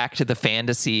again back to the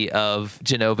fantasy of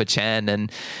Genova Chen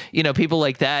and people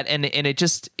like that. And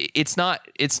it's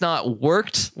not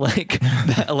worked like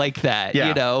that.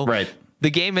 Yeah, right. The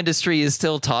game industry is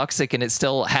still toxic, and it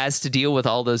still has to deal with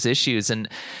all those issues. And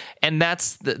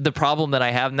that's the problem that I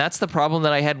have. And that's the problem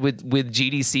that I had with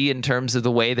GDC in terms of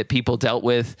the way that people dealt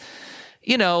with,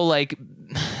 like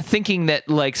thinking that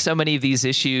like so many of these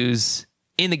issues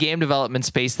in the game development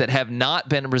space that have not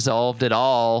been resolved at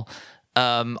all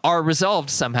are resolved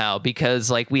somehow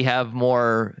because like we have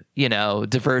more,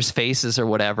 diverse faces or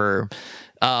whatever.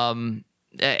 And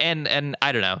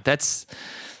I don't know. That's,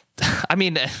 I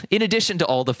mean, in addition to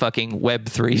all the fucking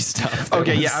Web3 stuff.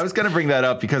 Okay, yeah, I was gonna bring that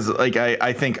up because, like,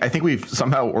 I think we've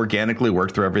somehow organically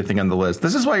worked through everything on the list.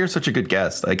 This is why you're such a good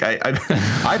guest. Like,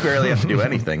 I barely have to do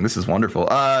anything. This is wonderful.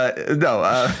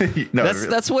 No,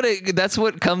 that's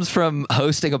what comes from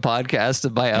hosting a podcast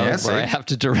of my own, where I have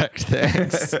to direct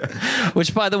things.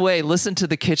 Which, by the way, listen to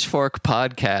the Kitchfork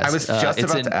podcast. I was just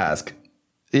about to ask.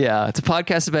 Yeah, it's a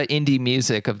podcast about indie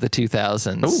music of the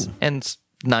 2000s. Ooh. And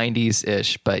 90s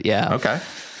ish, but yeah. Okay.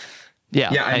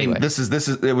 Yeah. I mean, this is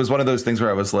it was one of those things where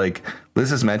I was like,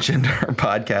 Liz has mentioned her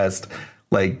podcast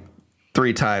like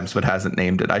 3 times but hasn't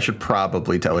named it. I should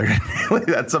probably tell her. Like,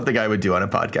 that's something I would do on a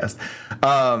podcast.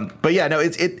 But yeah, no,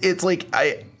 it's like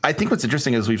I think what's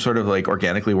interesting is we've sort of like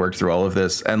organically worked through all of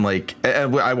this, and like,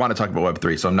 and I want to talk about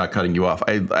Web3, so I'm not cutting you off.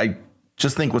 I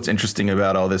just think what's interesting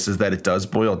about all this is that it does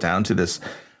boil down to this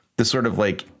sort of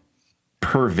like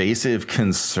pervasive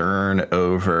concern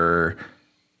over,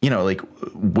 like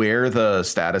where the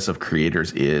status of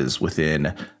creators is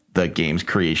within the games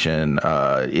creation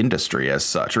industry as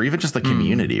such, or even just the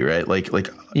community, right? Like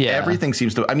everything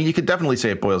seems to, I mean, you could definitely say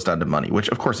it boils down to money, which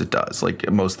of course it does, like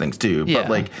most things do, but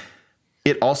like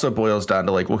it also boils down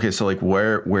to like, okay, so like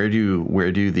where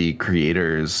do the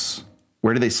creators,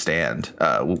 where do they stand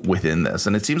within this?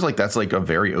 And it seems like that's like a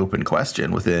very open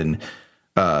question within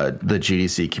the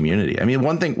GDC community. I mean,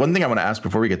 one thing I want to ask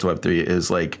before we get to Web3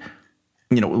 is like,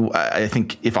 I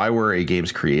think if I were a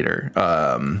games creator,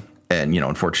 and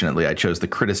unfortunately I chose the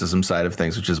criticism side of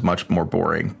things, which is much more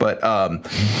boring. But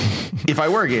if I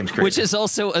were a games creator, which is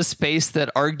also a space that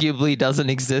arguably doesn't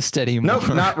exist anymore.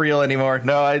 Nope, not real anymore.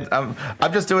 No,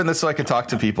 I'm just doing this so I can talk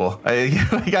to people. I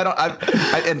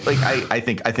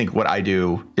think what I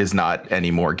do is not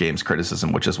any more games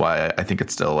criticism, which is why I think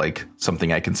it's still like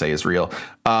something I can say is real.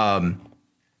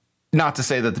 Not to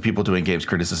say that the people doing games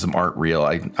criticism aren't real.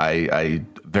 I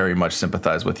very much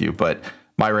sympathize with you, but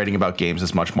my writing about games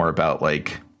is much more about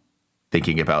like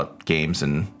thinking about games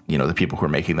and, the people who are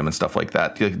making them and stuff like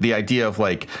that. The idea of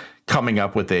like coming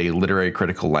up with a literary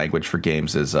critical language for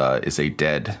games is a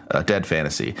dead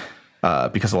fantasy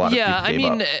because a lot of people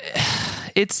gave up.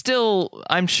 It's still,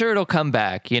 I'm sure it'll come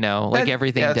back, like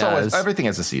everything does. Everything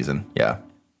has a season. Yeah.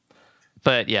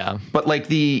 But yeah, but like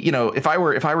if I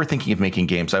were thinking of making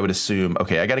games, I would assume,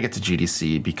 okay, I got to get to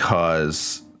GDC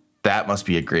because that must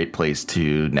be a great place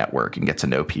to network and get to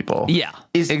know people. Yeah,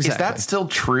 exactly. Is that still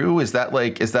true? Is that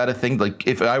a thing? Like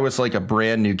if I was like a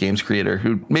brand new games creator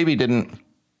who maybe didn't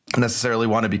necessarily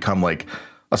want to become like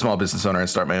a small business owner and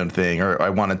start my own thing, or I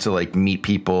wanted to like meet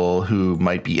people who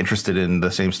might be interested in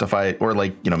the same stuff or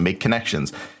like, make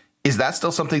connections. Is that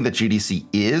still something that GDC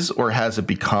is, or has it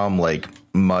become like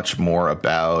much more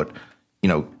about,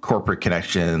 corporate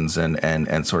connections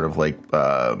and sort of like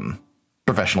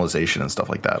professionalization and stuff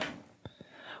like that?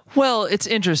 Well, it's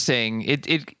interesting.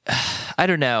 It I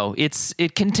don't know.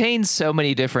 It contains so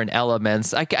many different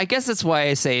elements. I guess that's why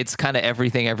I say it's kind of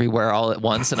everything everywhere all at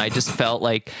once. And I just felt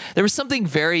like there was something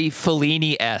very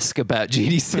Fellini-esque about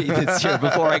GDC this year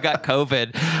before I got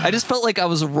COVID. I just felt like I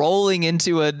was rolling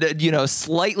into a,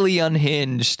 slightly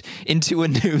unhinged into a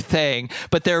new thing,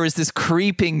 but there was this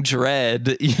creeping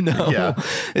dread, Yeah.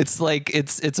 It's like,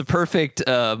 it's a perfect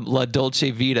La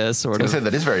Dolce Vita sort of. I was gonna say,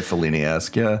 that is very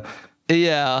Fellini-esque. Yeah.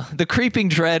 Yeah, the creeping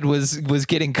dread was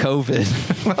getting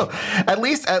COVID. Well, at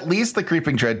least the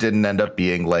creeping dread didn't end up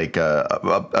being like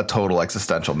a total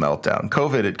existential meltdown.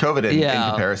 COVID in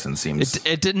comparison seems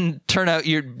it didn't turn out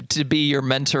to be your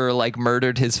mentor like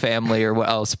murdered his family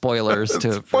or spoilers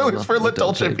for La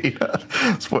Dolce Vita.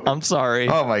 I'm sorry.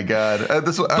 Oh my god, I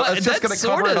was just going to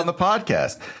cover it on the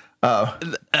podcast.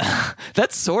 That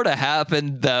sort of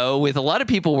happened though with a lot of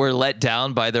people were let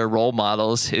down by their role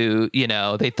models who,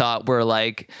 they thought were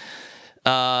like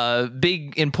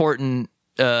big important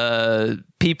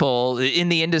people in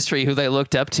the industry who they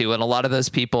looked up to, and a lot of those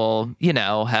people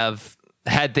have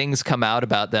had things come out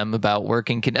about them about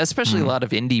working, especially a lot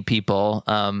of indie people.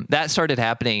 That started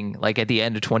happening like at the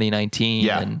end of 2019,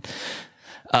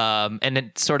 and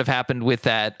it sort of happened with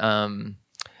that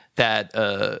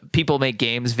People Make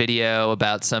Games video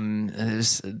about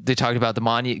they talked about the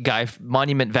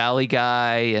Monument Valley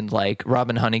guy and like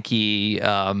Robin Hunicke,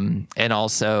 and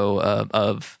also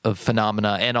of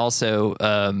Phenomena, and also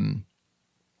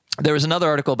there was another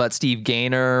article about Steve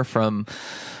Gaynor from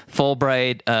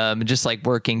Fulbright, just like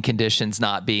working conditions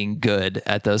not being good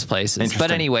at those places.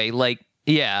 But anyway, like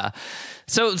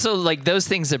So like those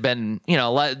things have been, a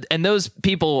lot, and those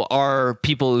people are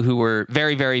people who were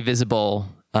very, very visible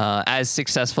as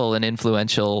successful and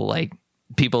influential, like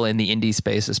people in the indie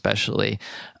space, especially.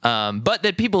 But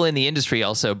that people in the industry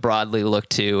also broadly look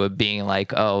to being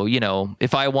like, oh,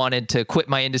 if I wanted to quit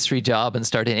my industry job and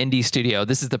start an indie studio,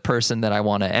 this is the person that I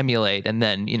want to emulate. And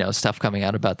then, stuff coming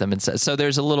out about them. And so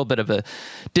there's a little bit of a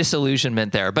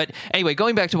disillusionment there. But anyway,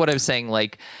 going back to what I was saying,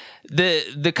 like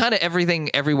the kind of everything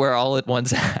everywhere all at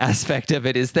once aspect of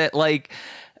it is that like,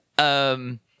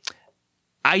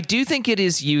 I do think it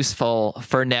is useful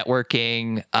for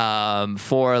networking,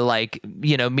 for like,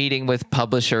 meeting with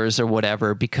publishers or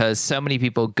whatever, because so many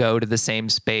people go to the same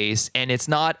space and it's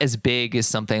not as big as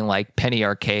something like Penny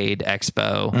Arcade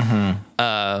Expo,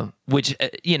 which,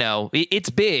 it's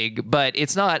big, but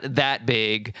it's not that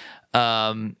big.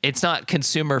 It's not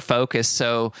consumer focused,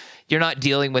 so you're not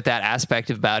dealing with that aspect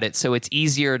about it. So it's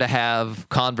easier to have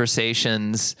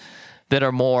conversations that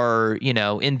are more,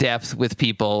 in depth with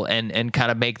people and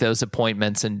kind of make those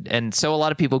appointments. And so a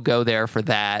lot of people go there for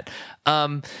that.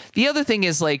 The other thing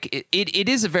is like, it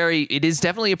is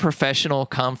definitely a professional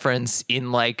conference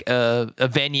in like a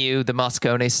venue, the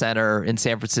Moscone Center in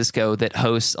San Francisco, that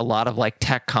hosts a lot of like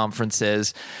tech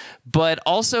conferences. But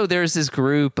also there's this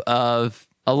group of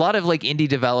a lot of like indie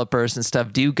developers and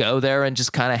stuff do go there and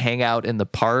just kind of hang out in the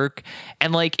park.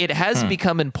 And like, it has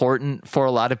become important for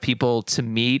a lot of people to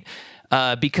meet,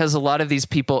 because a lot of these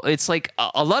people, it's like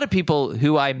a lot of people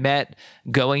who I met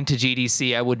going to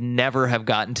GDC, I would never have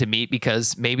gotten to meet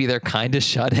because maybe they're kind of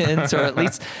shut-ins, or at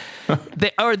least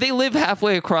they live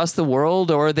halfway across the world,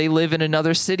 or they live in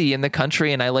another city in the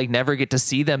country, and I like never get to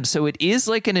see them. So it is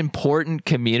like an important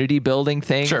community building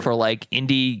thing for like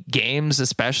indie games,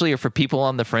 especially, or for people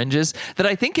on the fringes, that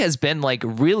I think has been like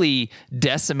really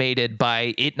decimated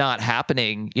by it not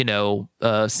happening,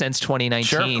 since 2019.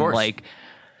 Sure, of course. Like,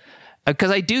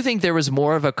 because I do think there was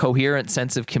more of a coherent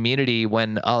sense of community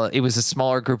when it was a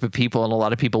smaller group of people and a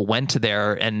lot of people went to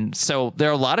there. And so there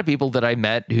are a lot of people that I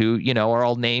met who, are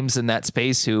all names in that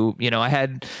space who, I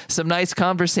had some nice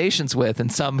conversations with,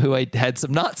 and some who I had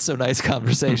some not so nice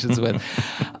conversations with.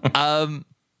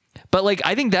 But like,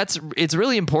 I think it's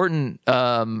really important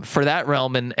for that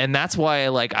realm. And that's why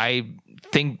I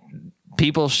think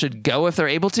people should go if they're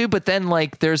able to. But then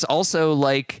like, there's also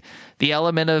like the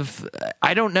element of,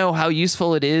 I don't know how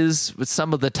useful it is with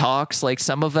some of the talks. Like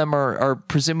some of them are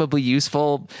presumably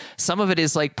useful. Some of it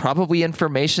is like probably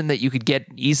information that you could get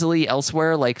easily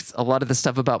elsewhere, like a lot of the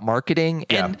stuff about marketing.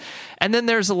 And then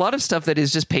there's a lot of stuff that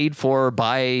is just paid for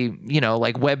by,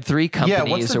 like Web3 companies. Yeah,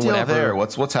 what's the or deal whatever. there?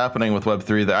 What's happening with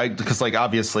Web3 there? Because like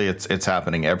obviously it's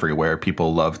happening everywhere.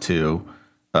 People love to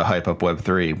hype up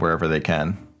Web3 wherever they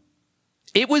can.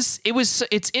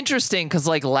 It's interesting because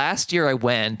like last year I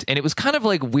went and it was kind of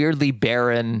like weirdly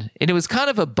barren, and it was kind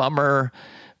of a bummer,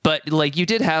 but like you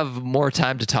did have more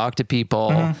time to talk to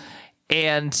people,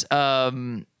 and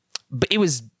but it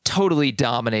was totally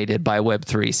dominated by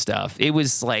Web3 stuff. It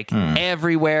was like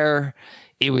everywhere.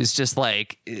 It was just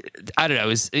like, I don't know,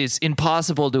 it's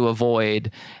impossible to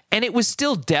avoid, and it was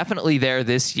still definitely there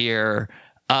this year.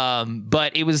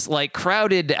 But it was like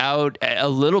crowded out a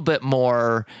little bit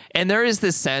more. And there is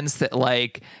this sense that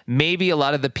like maybe a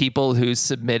lot of the people who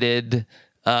submitted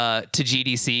to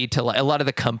GDC, to a lot of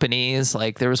the companies,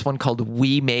 like there was one called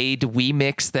We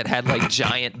Mix that had like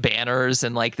giant banners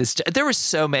and like this. There were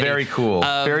so many. Very cool.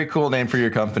 Very cool name for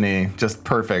your company. Just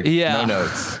perfect. Yeah. No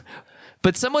notes.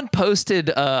 But someone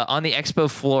posted on the expo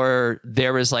floor,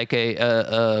 there was like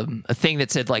a thing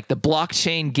that said like the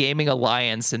Blockchain Gaming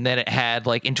Alliance, and then it had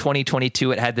like in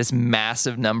 2022 it had this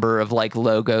massive number of like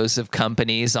logos of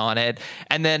companies on it,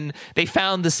 and then they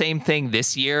found the same thing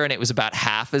this year, and it was about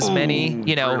half as many,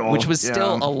 brutal. Which was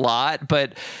still a lot,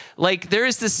 but like there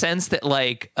is this sense that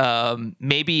like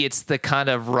maybe it's the kind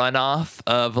of runoff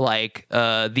of like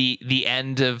the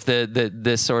end of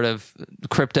the sort of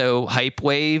crypto hype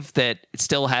wave that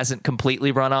still hasn't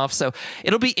completely run off. So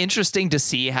it'll be interesting to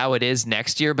see how it is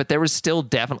next year, but there was still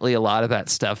definitely a lot of that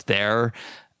stuff there.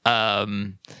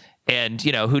 And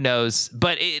who knows,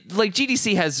 but like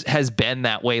GDC has been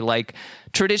that way. Like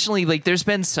traditionally, like there's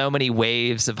been so many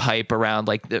waves of hype around,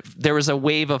 like there was a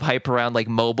wave of hype around like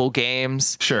mobile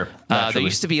games. Sure. There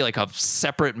used to be like a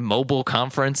separate mobile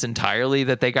conference entirely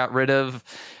that they got rid of.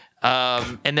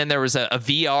 And then there was a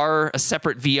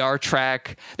separate VR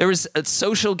track. There was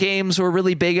social games were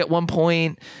really big at one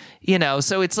point,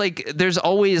 so it's like there's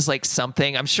always like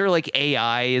something. I'm sure like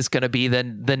AI is going to be the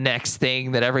next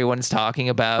thing that everyone's talking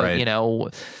about, right.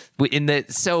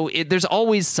 There's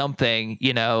always something,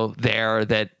 there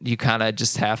that you kind of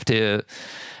just have to,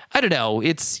 I don't know.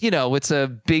 It's, it's a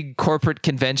big corporate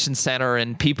convention center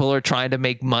and people are trying to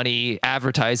make money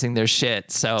advertising their shit.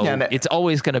 So it's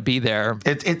always going to be there.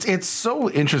 It's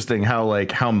so interesting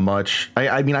how much,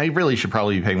 I mean, I really should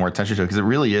probably be paying more attention to it, because it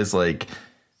really is like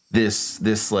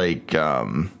this like,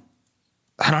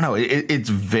 I don't know. It's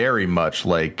very much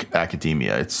like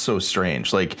academia. It's so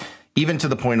strange. Like even to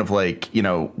the point of like,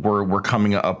 we're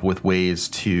coming up with ways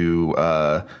to,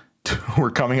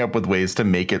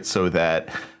 make it so that,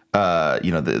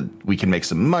 we can make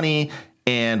some money,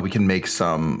 and we can make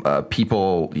some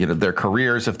people, their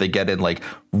careers, if they get in like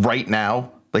right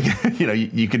now, like,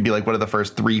 you could be like one of the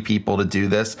first 3 people to do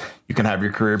this. You can have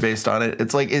your career based on it.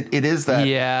 It's like it is that.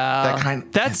 Yeah, that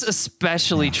kind. That's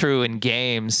especially true in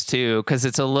games too, because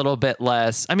it's a little bit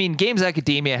less. I mean, games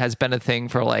academia has been a thing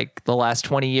for like the last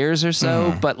 20 years or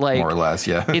so, but like more or less,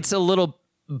 yeah, it's a little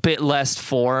bit less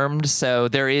formed. So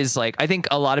there is like, I think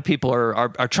a lot of people are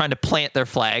trying to plant their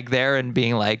flag there and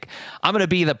being like, I'm going to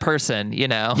be the person,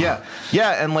 Yeah.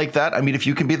 And like that, I mean, if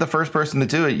you can be the first person to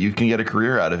do it, you can get a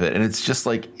career out of it. And it's just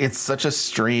like, it's such a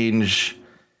strange,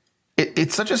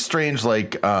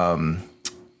 like,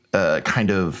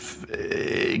 kind of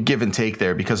give and take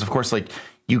there, because of course, like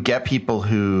you get people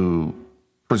who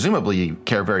presumably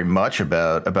care very much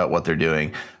about what they're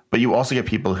doing. But you also get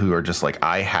people who are just like,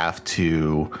 I have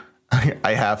to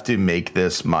make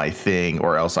this my thing,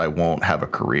 or else I won't have a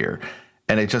career.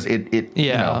 And it's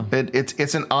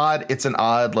an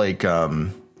odd like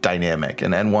dynamic,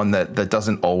 and one that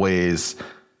doesn't always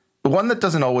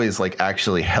like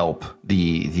actually help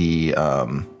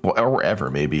or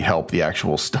ever maybe help the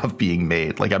actual stuff being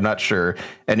made. Like I'm not sure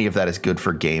any of that is good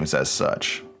for games as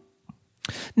such.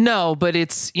 No, but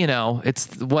it's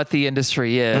what the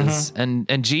industry is, and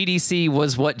GDC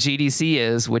was what GDC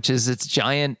is, which is its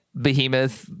giant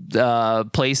behemoth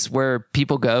place where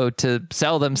people go to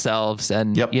sell themselves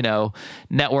and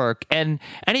network, and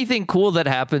anything cool that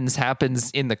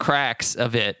happens in the cracks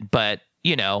of it. But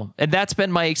and that's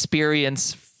been my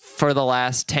experience for the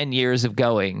last 10 years of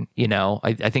going.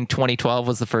 I think 2012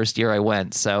 was the first year I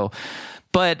went. So.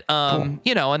 But, cool.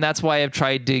 And that's why I've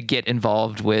tried to get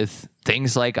involved with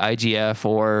things like IGF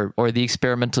or the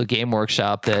Experimental Game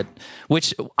Workshop,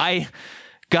 which I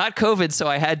got COVID, so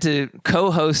I had to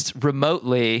co-host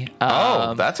remotely.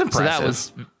 That's impressive.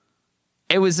 So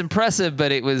it was impressive,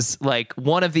 but it was like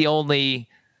one of the only,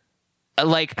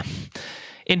 like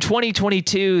in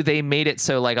 2022, they made it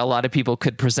so like a lot of people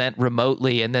could present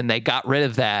remotely, and then they got rid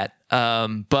of that.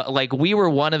 But like we were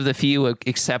one of the few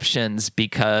exceptions,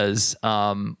 because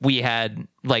we had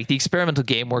like the Experimental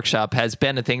Game Workshop has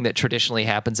been a thing that traditionally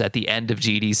happens at the end of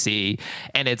GDC,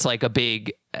 and it's like a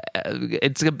big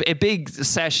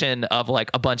session of like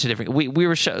a bunch of different. We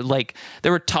were like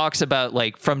there were talks about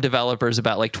like from developers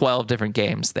about like 12 different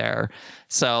games there.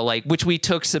 So like which we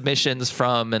took submissions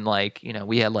from, and like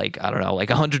we had like I don't know like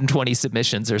 120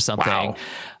 submissions or something. Wow.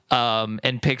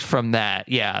 And picked from that.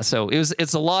 Yeah. So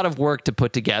it's a lot of work to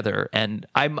put together, and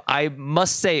I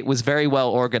must say it was very well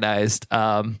organized.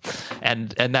 And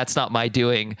that's not my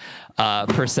doing,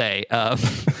 per se.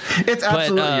 It's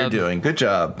absolutely your doing. Good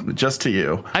job. Just to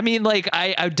you. I mean, like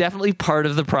I'm definitely part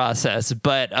of the process,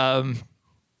 but,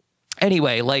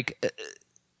 anyway, like,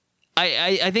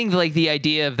 I think like the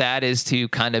idea of that is to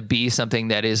kind of be something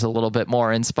that is a little bit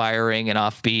more inspiring and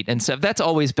offbeat and stuff. That's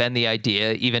always been the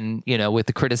idea, even, you know, with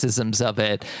the criticisms of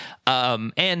it.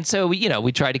 And so, you know,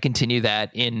 we try to continue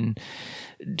the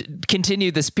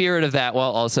spirit of that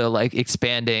while also like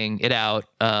expanding it out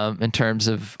in terms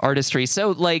of artistry.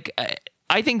 So like,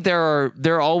 I think there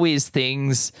are always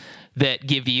things that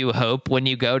give you hope when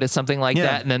you go to something like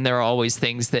that. And then there are always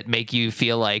things that make you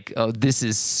feel like, oh, this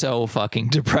is so fucking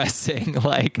depressing.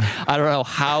 Like, I don't know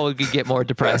how it could get more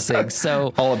depressing.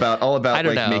 So all about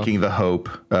like making the hope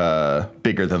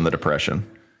bigger than the depression.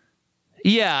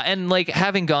 Yeah, and like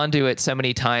having gone to it so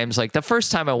many times, like the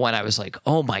first time I went, I was like,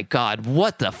 "Oh my god,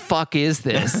 what the fuck is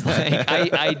this?" Like,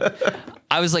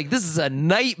 I was like, "This is a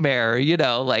nightmare," you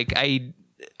know. Like I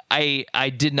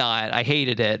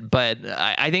hated it, but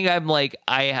I think I'm like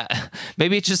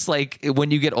maybe it's just like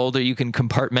when you get older, you can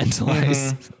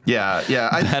compartmentalize. Mm-hmm. Yeah,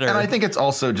 better. And I think it's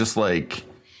also just like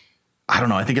I don't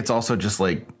know. I think it's also just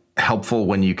like helpful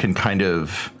when you can kind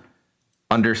of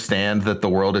understand that the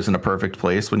world isn't a perfect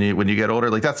place when you get older.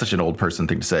 Like that's such an old person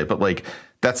thing to say, but like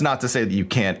that's not to say that you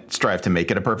can't strive to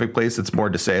make it a perfect place. It's more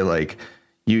to say like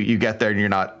you get there and you're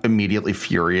not immediately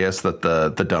furious that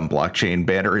the dumb blockchain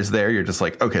banner is there. You're just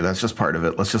like, okay, that's just part of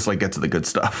it. Let's just like get to the good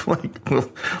stuff. Like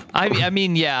I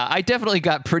mean, yeah, I definitely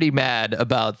got pretty mad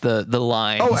about the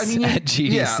lines at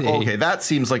GDC. Yeah, okay, that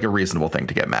seems like a reasonable thing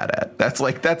to get mad at.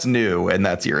 That's new and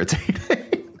that's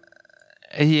irritating.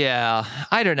 Yeah,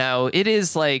 I don't know. It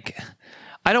is like,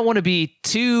 I don't want to be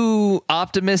too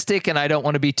optimistic and I don't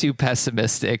want to be too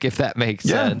pessimistic, if that makes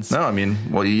sense. No, I mean,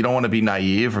 well, you don't want to be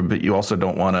naive, but you also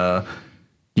don't want to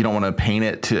paint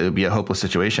it to be a hopeless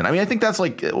situation. I mean, I think that's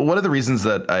like one of the reasons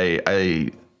that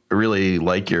I really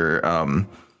like your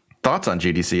thoughts on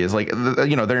GDC is like,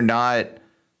 you know, they're not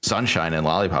sunshine and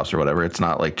lollipops or whatever. It's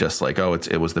not like just like, oh,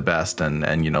 it was the best.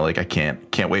 And, you know, like I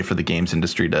can't wait for the games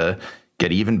industry to get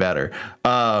even better.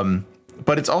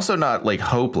 But it's also not like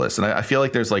hopeless. And I feel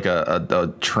like there's like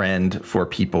a trend for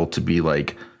people to be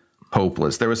like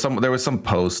hopeless. There was some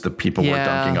post that people were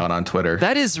dunking on Twitter.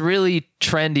 That is really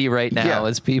trendy right now,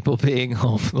 as people being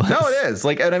hopeless. No, it is.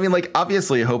 Like, and I mean, like,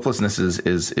 obviously hopelessness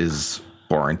is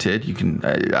warranted.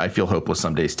 I feel hopeless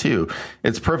some days too.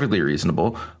 It's perfectly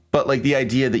reasonable. But like the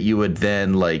idea that you would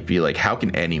then like be like, how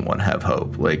can anyone have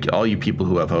hope? Like all you people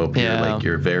who have hope,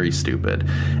 you're very stupid.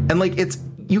 And like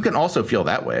you can also feel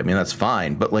that way. I mean, that's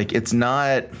fine. But like it's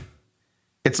not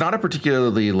a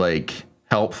particularly like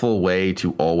helpful way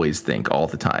to always think all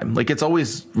the time. Like it's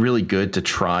always really good to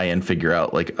try and figure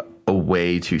out like a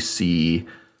way to see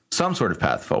some sort of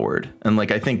path forward. And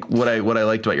like I think what I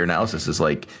liked about your analysis is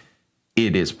like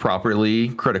it is properly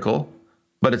critical.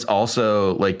 But it's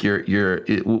also like with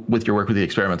your work with the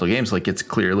experimental games, like it's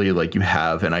clearly like you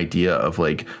have an idea of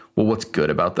like, well, what's good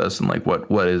about this and like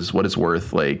what is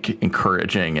worth like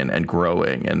encouraging and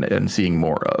growing and seeing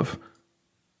more of.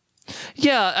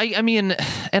 Yeah, I mean,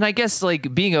 and I guess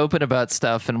like being open about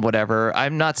stuff and whatever,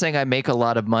 I'm not saying I make a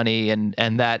lot of money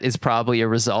and that is probably a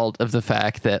result of the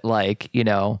fact that like, you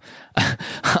know,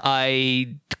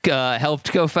 I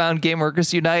helped co-found Game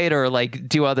Workers Unite or like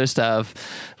do other stuff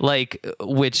like,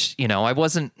 which, you know,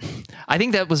 I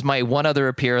think that was my one other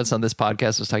appearance on this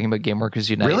podcast was talking about Game Workers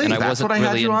Unite. Really? And That's wasn't what I had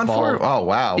really you involved. on for? Oh,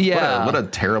 wow. Yeah. What a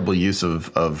terrible use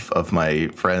of my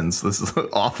friends. This is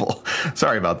awful.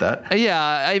 Sorry about that.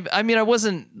 Yeah. I mean, I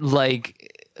wasn't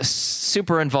like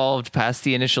super involved past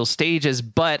the initial stages,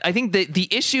 but I think the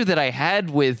issue that I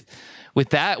had with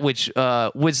that, which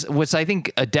was I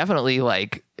think definitely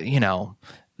like, you know,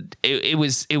 it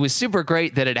was super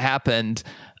great that it happened.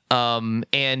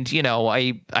 And you know,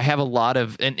 I have a lot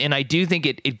of, and I do think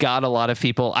it got a lot of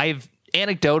people. I've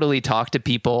anecdotally talked to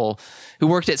people who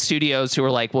worked at studios who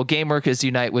were like, well, Game Workers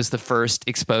Unite was the first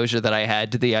exposure that I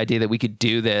had to the idea that we could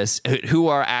do this, who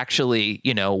are actually,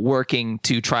 you know, working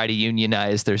to try to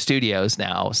unionize their studios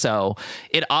now. So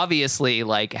it obviously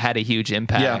like had a huge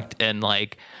impact. Yeah. And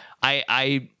like,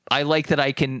 I like that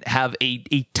I can have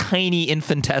a tiny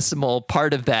infinitesimal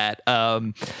part of that.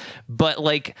 But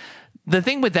like the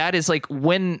thing with that is like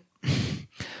when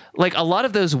like a lot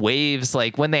of those waves,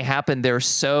 like when they happened, they were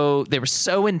so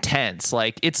intense.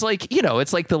 Like it's like, you know,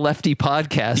 it's like the lefty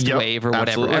podcast wave or whatever.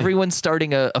 Absolutely. Everyone's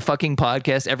starting a fucking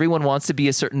podcast. Everyone wants to be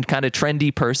a certain kind of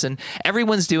trendy person.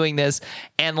 Everyone's doing this.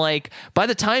 And like by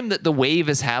the time that the wave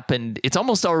has happened, it's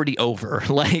almost already over.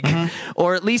 Like,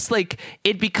 or at least like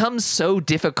it becomes so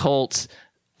difficult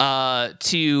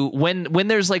to when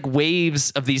there's like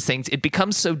waves of these things, it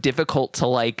becomes so difficult to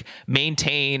like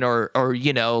maintain or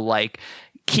you know, like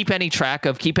keep any track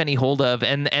of, keep any hold of.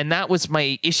 And that was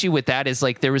my issue with that, is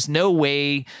like there was no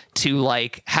way to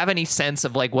like have any sense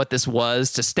of like what this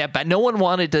was, to step back. No one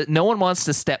wants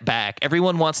to step back.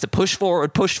 Everyone wants to push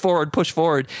forward.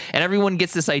 And everyone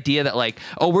gets this idea that like,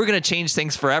 oh, we're going to change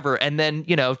things forever. And then,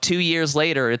 2 years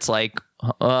later, it's like,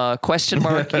 question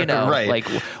mark, right. Like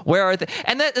where are they?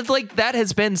 And that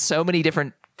has been so many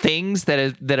different things that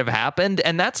have happened,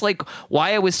 and that's like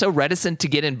why I was so reticent to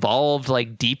get involved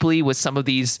like deeply with some of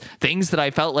these things that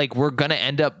I felt like were gonna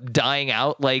end up dying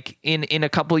out like in a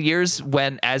couple of years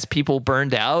as people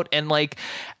burned out. And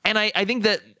I think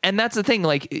that, and that's the thing,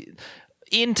 like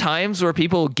in times where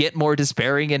people get more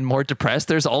despairing and more depressed,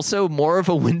 there's also more of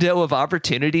a window of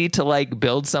opportunity to like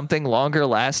build something longer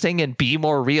lasting and be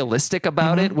more realistic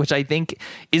about it, which I think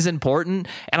is important.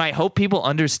 And I hope people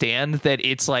understand that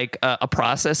it's like a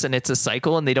process and it's a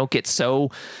cycle, and they don't get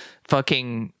so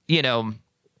fucking,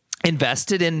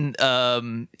 invested in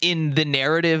the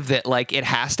narrative that like it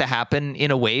has to happen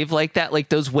in a wave like that. Like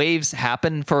those waves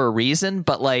happen for a reason,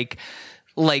 but like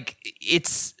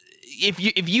it's,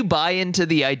 if you buy into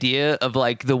the idea of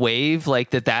like the wave, like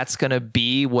that's going to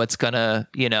be what's going to,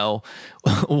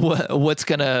 what's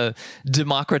going to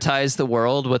democratize the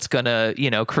world, what's going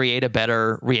to, create a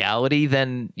better reality,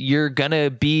 then you're going to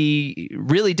be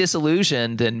really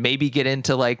disillusioned and maybe get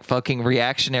into like fucking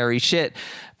reactionary shit,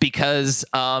 because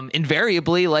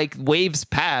invariably like waves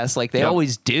pass, like they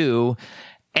always do.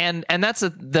 And that's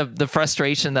the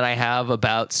frustration that I have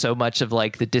about so much of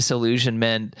like the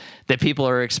disillusionment that people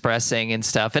are expressing and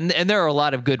stuff. And there are a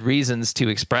lot of good reasons to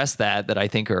express that I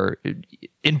think are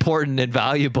important and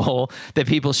valuable, that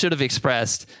people should have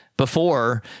expressed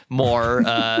before more.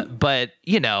 But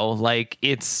like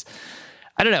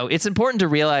I don't know. It's important to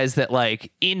realize that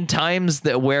like in times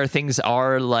where things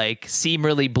are like seem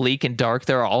really bleak and dark,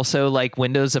 there are also like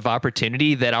windows of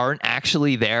opportunity that aren't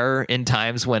actually there in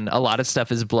times when a lot of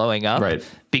stuff is blowing up, right?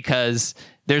 Because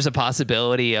there's a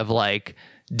possibility of like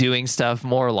doing stuff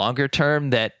more longer term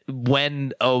that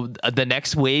when the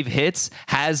next wave hits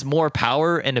has more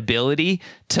power and ability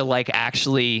to like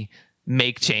actually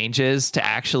make changes, to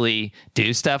actually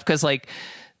do stuff. Because like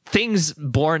things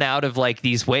born out of like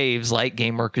these waves, like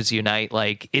Game Workers Unite,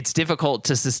 like it's difficult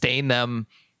to sustain them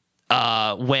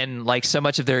when like so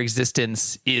much of their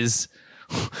existence is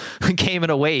came in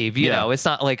a wave, you know. It's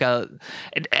not like and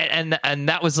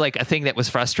that was like a thing that was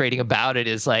frustrating about it,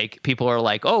 is like people are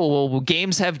like, oh well,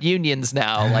 games have unions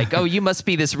now, like, oh, you must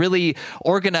be this really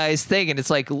organized thing, and it's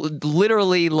like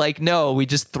literally like, no, we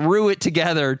just threw it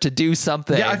together to do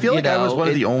something. I feel like I was one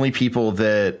of the only people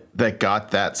that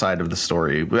got that side of the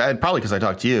story, probably because I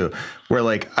talked to you, where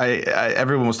like I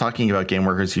everyone was talking about Game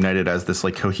Workers United as this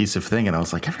like cohesive thing, and I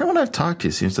was like, everyone I've talked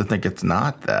to seems to think it's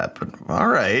not that, but all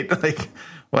right, like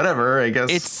whatever, I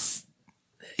guess.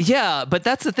 But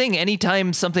that's the thing.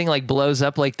 Anytime something like blows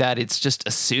up like that, it's just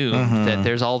assumed that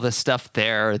there's all this stuff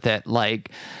there that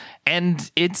like,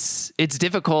 and it's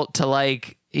difficult to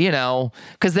like,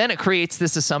 because then it creates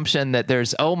this assumption that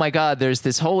there's, oh my God, there's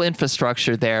this whole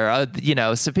infrastructure there,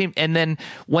 and then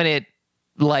when it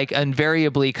like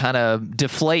invariably kind of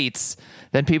deflates,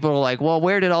 then people are like, well,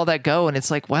 where did all that go? And it's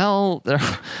like, well, there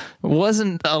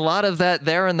wasn't a lot of that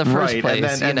there in the first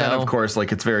place. And then, of course,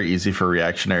 like it's very easy for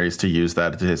reactionaries to use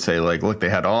that to say like, look, they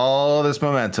had all this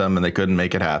momentum and they couldn't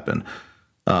make it happen.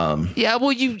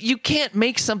 Well, you can't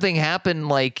make something happen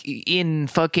like in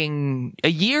fucking a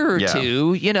year or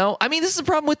two, I mean, this is the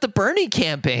problem with the Bernie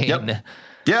campaign. Yep.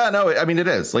 Yeah, no, I mean, it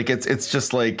is like, it's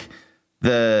just like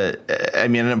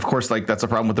and of course, like that's a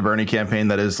problem with the Bernie campaign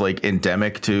that is like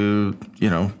endemic to,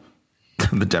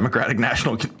 the Democratic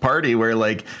National Party, where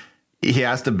like he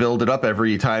has to build it up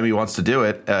every time he wants to do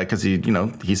it. Cause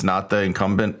he's not the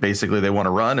incumbent. Basically they want to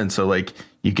run. And so like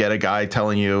you get a guy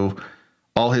telling you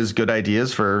all his good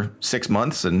ideas for 6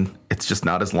 months, and it's just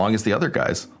not as long as the other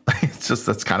guys. It's just,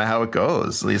 that's kind of how it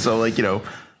goes. So like,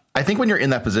 I think when you're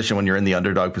in that position, when you're in the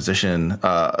underdog position,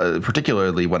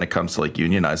 particularly when it comes to like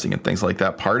unionizing and things like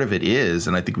that, part of it is,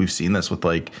 and I think we've seen this with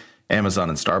like Amazon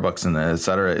and Starbucks and et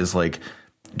cetera, is like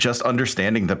just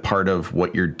understanding that part of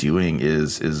what you're doing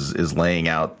is laying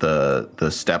out the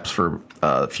steps for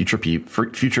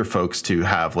future folks to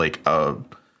have like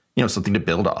something to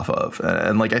build off of.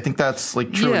 And like, I think that's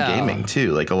like true in gaming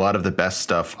too. Like a lot of the best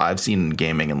stuff I've seen in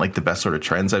gaming and like the best sort of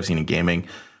trends I've seen in gaming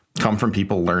come from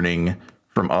people learning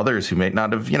from others who may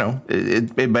not have,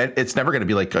 it's never going to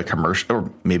be like a commercial,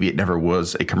 or maybe it never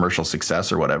was a commercial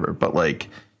success or whatever, but like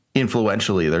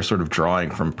influentially, they're sort of drawing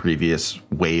from previous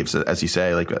waves, as you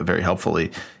say, like very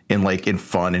helpfully in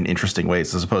fun and interesting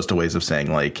ways, as opposed to ways of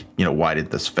saying like, why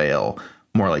did this fail?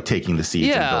 More like taking the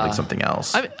seeds and building something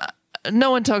else.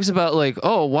 no one talks about like,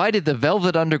 oh, why did the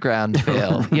Velvet Underground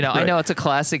fail? You know, Right. I know it's a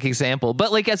classic example,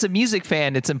 but like as a music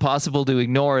fan, it's impossible to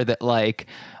ignore that like,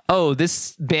 oh,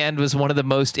 this band was one of the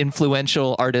most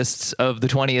influential artists of the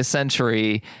 20th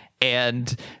century.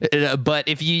 And but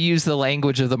if you use the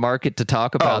language of the market to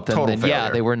talk about them, then failure. yeah,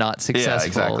 they were not successful.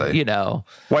 exactly. You know,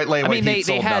 White Heat they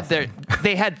sold had nothing.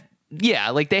 they had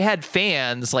like they had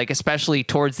fans, like especially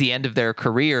towards the end of their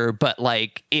career, but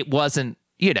like it wasn't.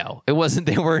 You know, it wasn't,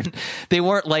 they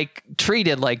weren't like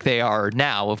treated like they are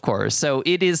now, of course. So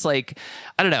it is like,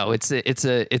 I don't know, it's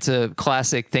a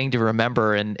classic thing to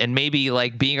remember. And maybe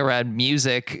like being around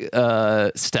music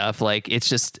stuff, like it's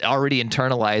just already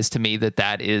internalized to me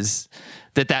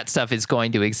that stuff is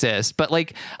going to exist. But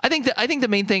like, I think the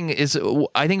main thing is,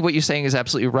 I think what you're saying is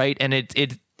absolutely right. And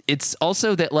it's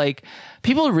also that like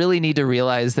people really need to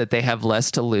realize that they have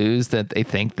less to lose than they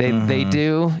think they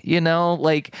do, you know,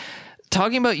 like,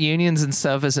 talking about unions and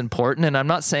stuff is important, and I'm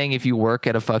not saying if you work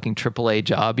at a fucking AAA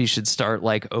job you should start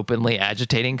like openly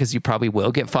agitating, because you probably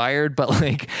will get fired. But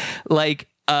there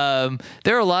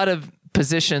are a lot of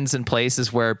positions and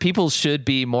places where people should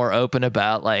be more open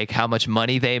about like how much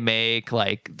money they make,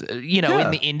 like, you know,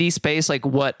 in the indie space, like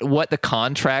what the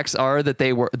contracts are that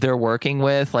they're working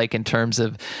with, like in terms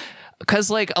of, because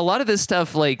like a lot of this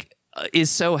stuff like is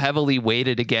so heavily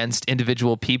weighted against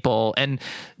individual people, and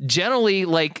generally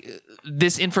like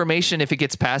this information, if it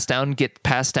gets passed down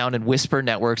in whisper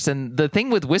networks. And the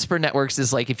thing with whisper networks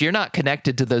is like, if you're not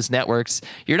connected to those networks,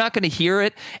 you're not going to hear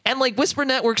it. And like whisper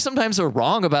networks sometimes are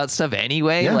wrong about stuff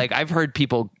anyway. Yeah. Like I've heard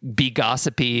people be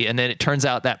gossipy, and then it turns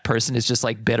out that person is just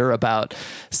like bitter about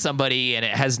somebody, and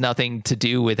it has nothing to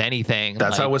do with anything.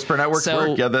 That's how whisper networks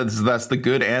work. Yeah, that's the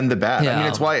good and the bad. Yeah. I mean,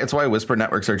 it's why whisper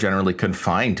networks are generally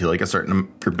confined to like a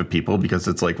certain group of people, because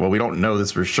it's like, well, we don't know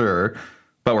this for sure,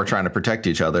 but we're trying to protect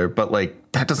each other. But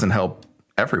like that doesn't help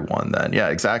everyone then. Yeah,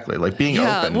 exactly. Like being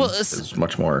open is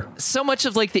much more. So much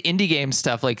of like the indie game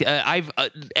stuff, like I've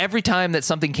every time that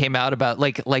something came out about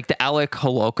like the Alec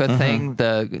Holowka thing,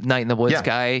 the Night in the Woods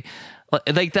guy,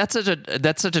 like that's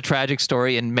such a tragic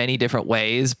story in many different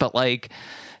ways. But like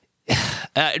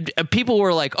people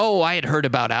were like, oh, I had heard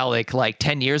about Alec like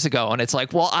 10 years ago. And it's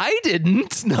like, well, I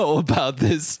didn't know about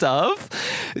this stuff.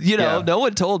 You know, no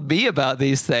one told me about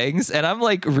these things. And I'm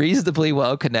like reasonably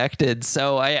well connected.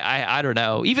 So I don't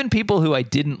know. Even people who I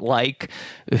didn't like,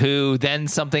 who then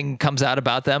something comes out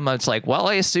about them, it's like, well,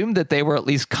 I assumed that they were at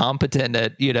least competent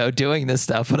at, you know, doing this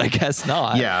stuff, but I guess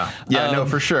not. Yeah. Yeah, no,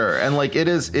 for sure. And like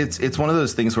it's one of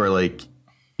those things where like,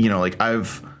 you know, like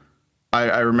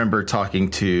I remember talking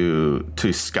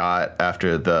to Scott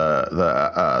after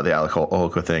the Alec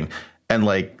Holowka thing, and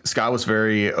like Scott was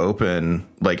very open.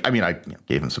 Like, I mean, I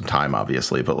gave him some time,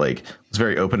 obviously, but like was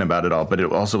very open about it all. But it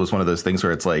also was one of those things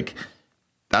where it's like,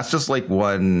 that's just like,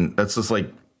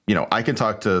 you know, I can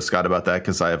talk to Scott about that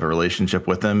because I have a relationship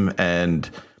with him, and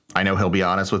I know he'll be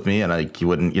honest with me, and he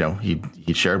wouldn't, you know, he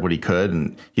shared what he could,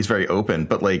 and he's very open.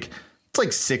 But like, it's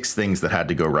like 6 things that had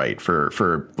to go right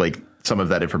for like some of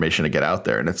that information to get out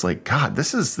there. And it's like, God,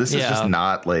 this is just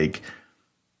not like,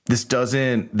 this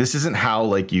isn't how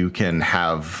like you can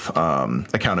have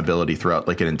accountability throughout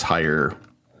like an entire,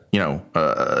 you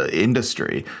know,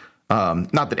 industry.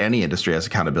 Not that any industry has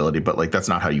accountability, but like, that's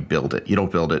not how you build it. You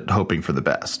don't build it hoping for the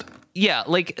best. Yeah.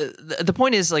 Like the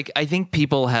point is like, I think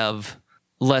people have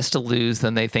less to lose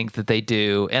than they think that they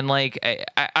do. And like,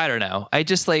 I don't know. I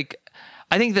just like,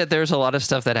 I think that there's a lot of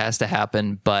stuff that has to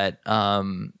happen, but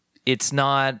it's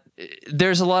not,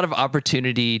 there's a lot of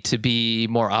opportunity to be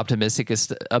more optimistic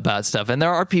about stuff. And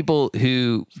there are people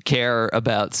who care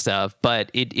about stuff, but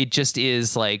it just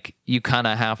is like, you kind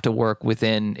of have to work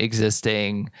within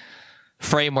existing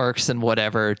frameworks and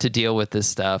whatever to deal with this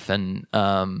stuff. And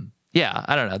yeah,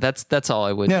 I don't know. That's all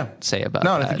I would say about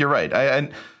that. No, I think you're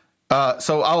right.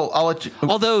 So I'll let you.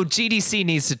 Although GDC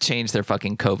needs to change their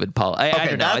fucking COVID policy. I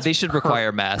don't know. They should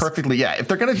require masks. Perfectly. Yeah. If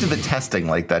they're going to do the testing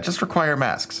like that, just require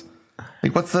masks.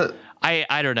 Like, what's the?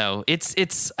 I don't know. It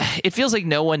feels like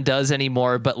no one does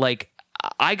anymore. But like,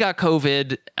 I got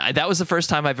COVID. That was the first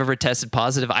time I've ever tested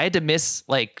positive. I had to miss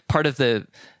like part of the,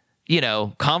 you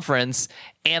know, conference,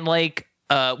 and like,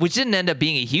 which didn't end up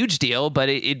being a huge deal, but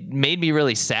it made me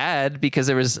really sad because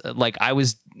there was like, I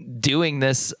was doing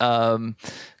this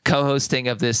co-hosting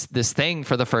of this thing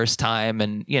for the first time,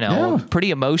 and you know,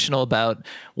 pretty emotional about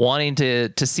wanting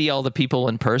to see all the people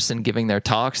in person giving their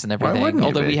talks and everything,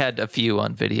 although we had a few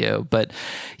on video. But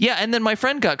yeah, and then my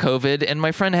friend got COVID, and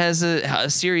my friend has a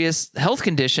serious health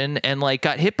condition and like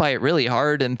got hit by it really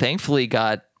hard, and thankfully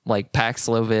got like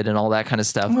Paxlovid and all that kind of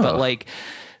stuff. But like,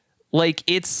 like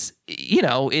it's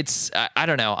I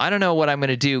don't know what I'm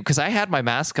gonna do, because I had my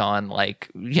mask on, like,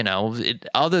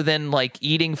 other than like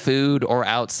eating food or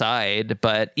outside,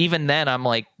 but even then I'm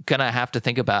like gonna have to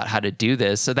think about how to do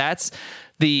this. So that's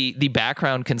the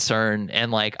background concern,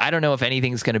 and like I don't know if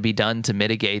anything's going to be done to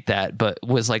mitigate that, but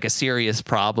was like a serious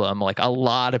problem. Like a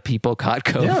lot of people caught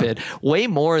COVID, way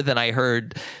more than I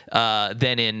heard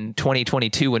than in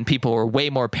 2022, when people were way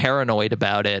more paranoid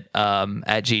about it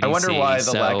at GDC. I wonder why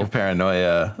the lack of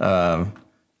paranoia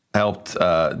helped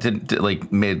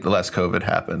made less COVID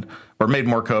happen, or made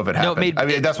more COVID happen.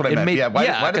 That's what I meant.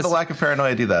 Why did the lack of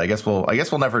paranoia do that? I guess we'll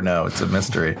never know. It's a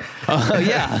mystery.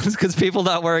 It's because people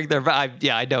not wearing their.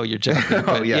 I know you're joking.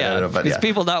 Because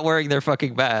people not wearing their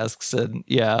fucking masks, and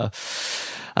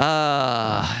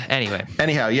anyway.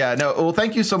 Anyhow, well,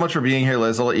 thank you so much for being here,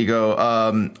 Liz. I'll let you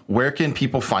go. Where can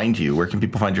people find you? Where can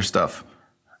people find your stuff?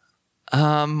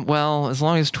 Well, as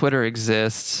long as Twitter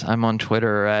exists, I'm on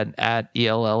Twitter at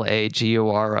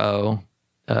ELLAGURO,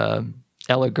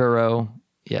 Elaguro.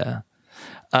 Yeah.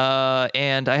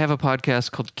 And I have a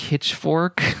podcast called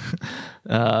Kitchfork.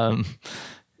 And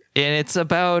it's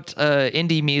about,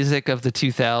 indie music of the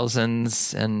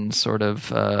 2000s and sort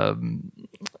of, like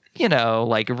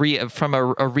from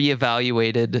a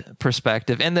reevaluated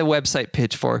perspective, and the website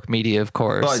Pitchfork Media, of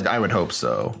course. Well, I would hope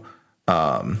so.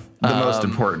 The most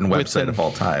important website of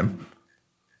all time.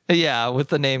 Yeah, with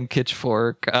the name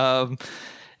Kitchfork.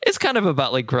 It's kind of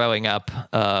about like growing up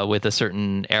with a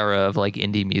certain era of like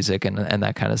indie music and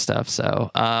that kind of stuff. So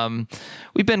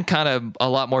we've been kind of a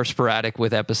lot more sporadic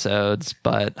with episodes,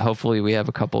 but hopefully we have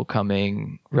a couple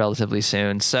coming relatively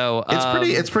soon. So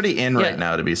it's pretty in right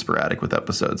now to be sporadic with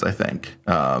episodes, I think.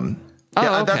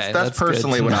 That's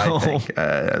personally what I think,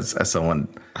 as someone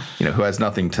who has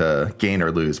nothing to gain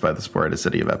or lose by the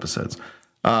sporadicity of episodes.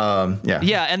 And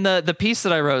the piece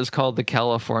that I wrote is called "The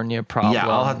California Problem." Yeah,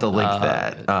 I'll have to link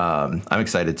that. I'm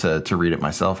excited to read it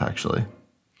myself, actually.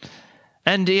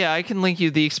 And I can link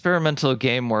you the Experimental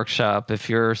Game Workshop if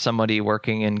you're somebody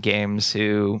working in games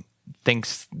who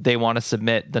thinks they want to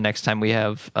submit the next time we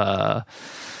have an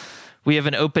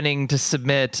opening to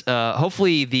submit.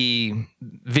 Hopefully the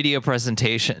video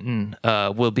presentation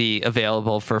will be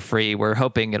available for free. We're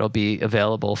hoping it'll be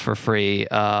available for free.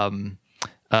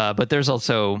 But there's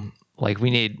also we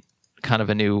need kind of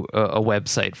a new a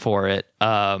website for it.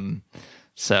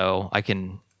 So I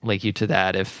can link you to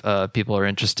that if people are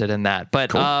interested in that.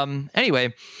 But cool.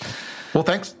 Anyway. Well,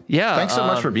 thanks. Yeah. Thanks so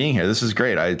much for being here. This is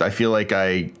great. I feel like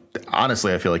I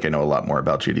know a lot more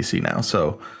about GDC now.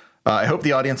 So I hope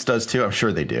the audience does too. I'm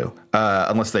sure they do,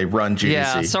 unless they run GDC.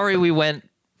 Yeah, sorry we went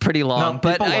pretty long,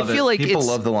 but I feel like people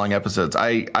love the long episodes.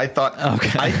 I thought,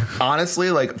 I honestly,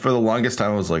 for the longest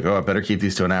time, I was like, I better keep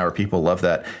these to an hour. People love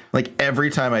that. Like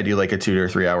every time I do a 2 or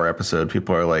 3 hour episode,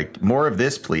 people are like, more of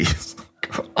this, please.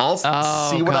 I'll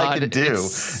see what I can do.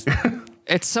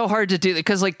 It's so hard to do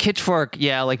because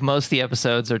Kitchfork, most of the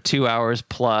episodes are 2 hours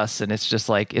plus, and it's just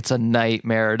it's a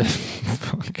nightmare to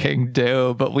fucking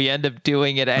do, but we end up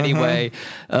doing it anyway.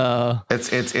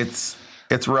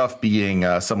 It's rough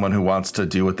being someone who wants to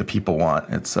do what the people want.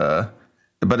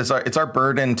 But it's our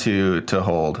burden to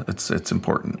hold. It's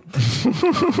important.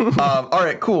 All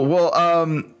right, cool. Well,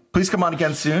 please come on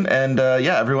again soon, and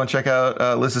everyone check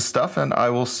out Liz's stuff, and I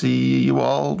will see you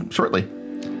all shortly.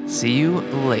 See you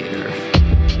later.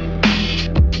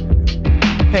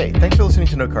 Hey, thanks for listening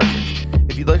to No Cartridge.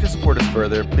 If you'd like to support us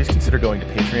further, please consider going to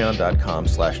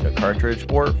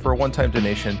patreon.com/NoCartridge, or for a one-time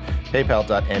donation,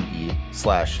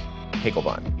 paypal.me/Hegelbon,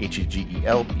 Hegelbon.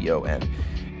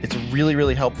 It's really,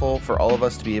 really helpful for all of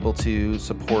us to be able to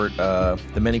support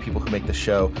the many people who make the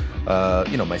show,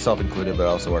 myself included, but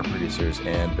also our producers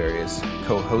and various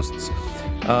co-hosts,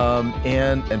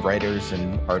 and writers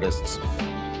and artists.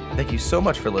 Thank you so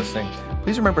much for listening.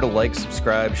 Please remember to like,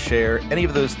 subscribe, share, any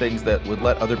of those things that would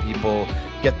let other people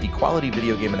get the quality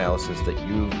video game analysis that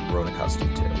you've grown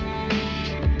accustomed to.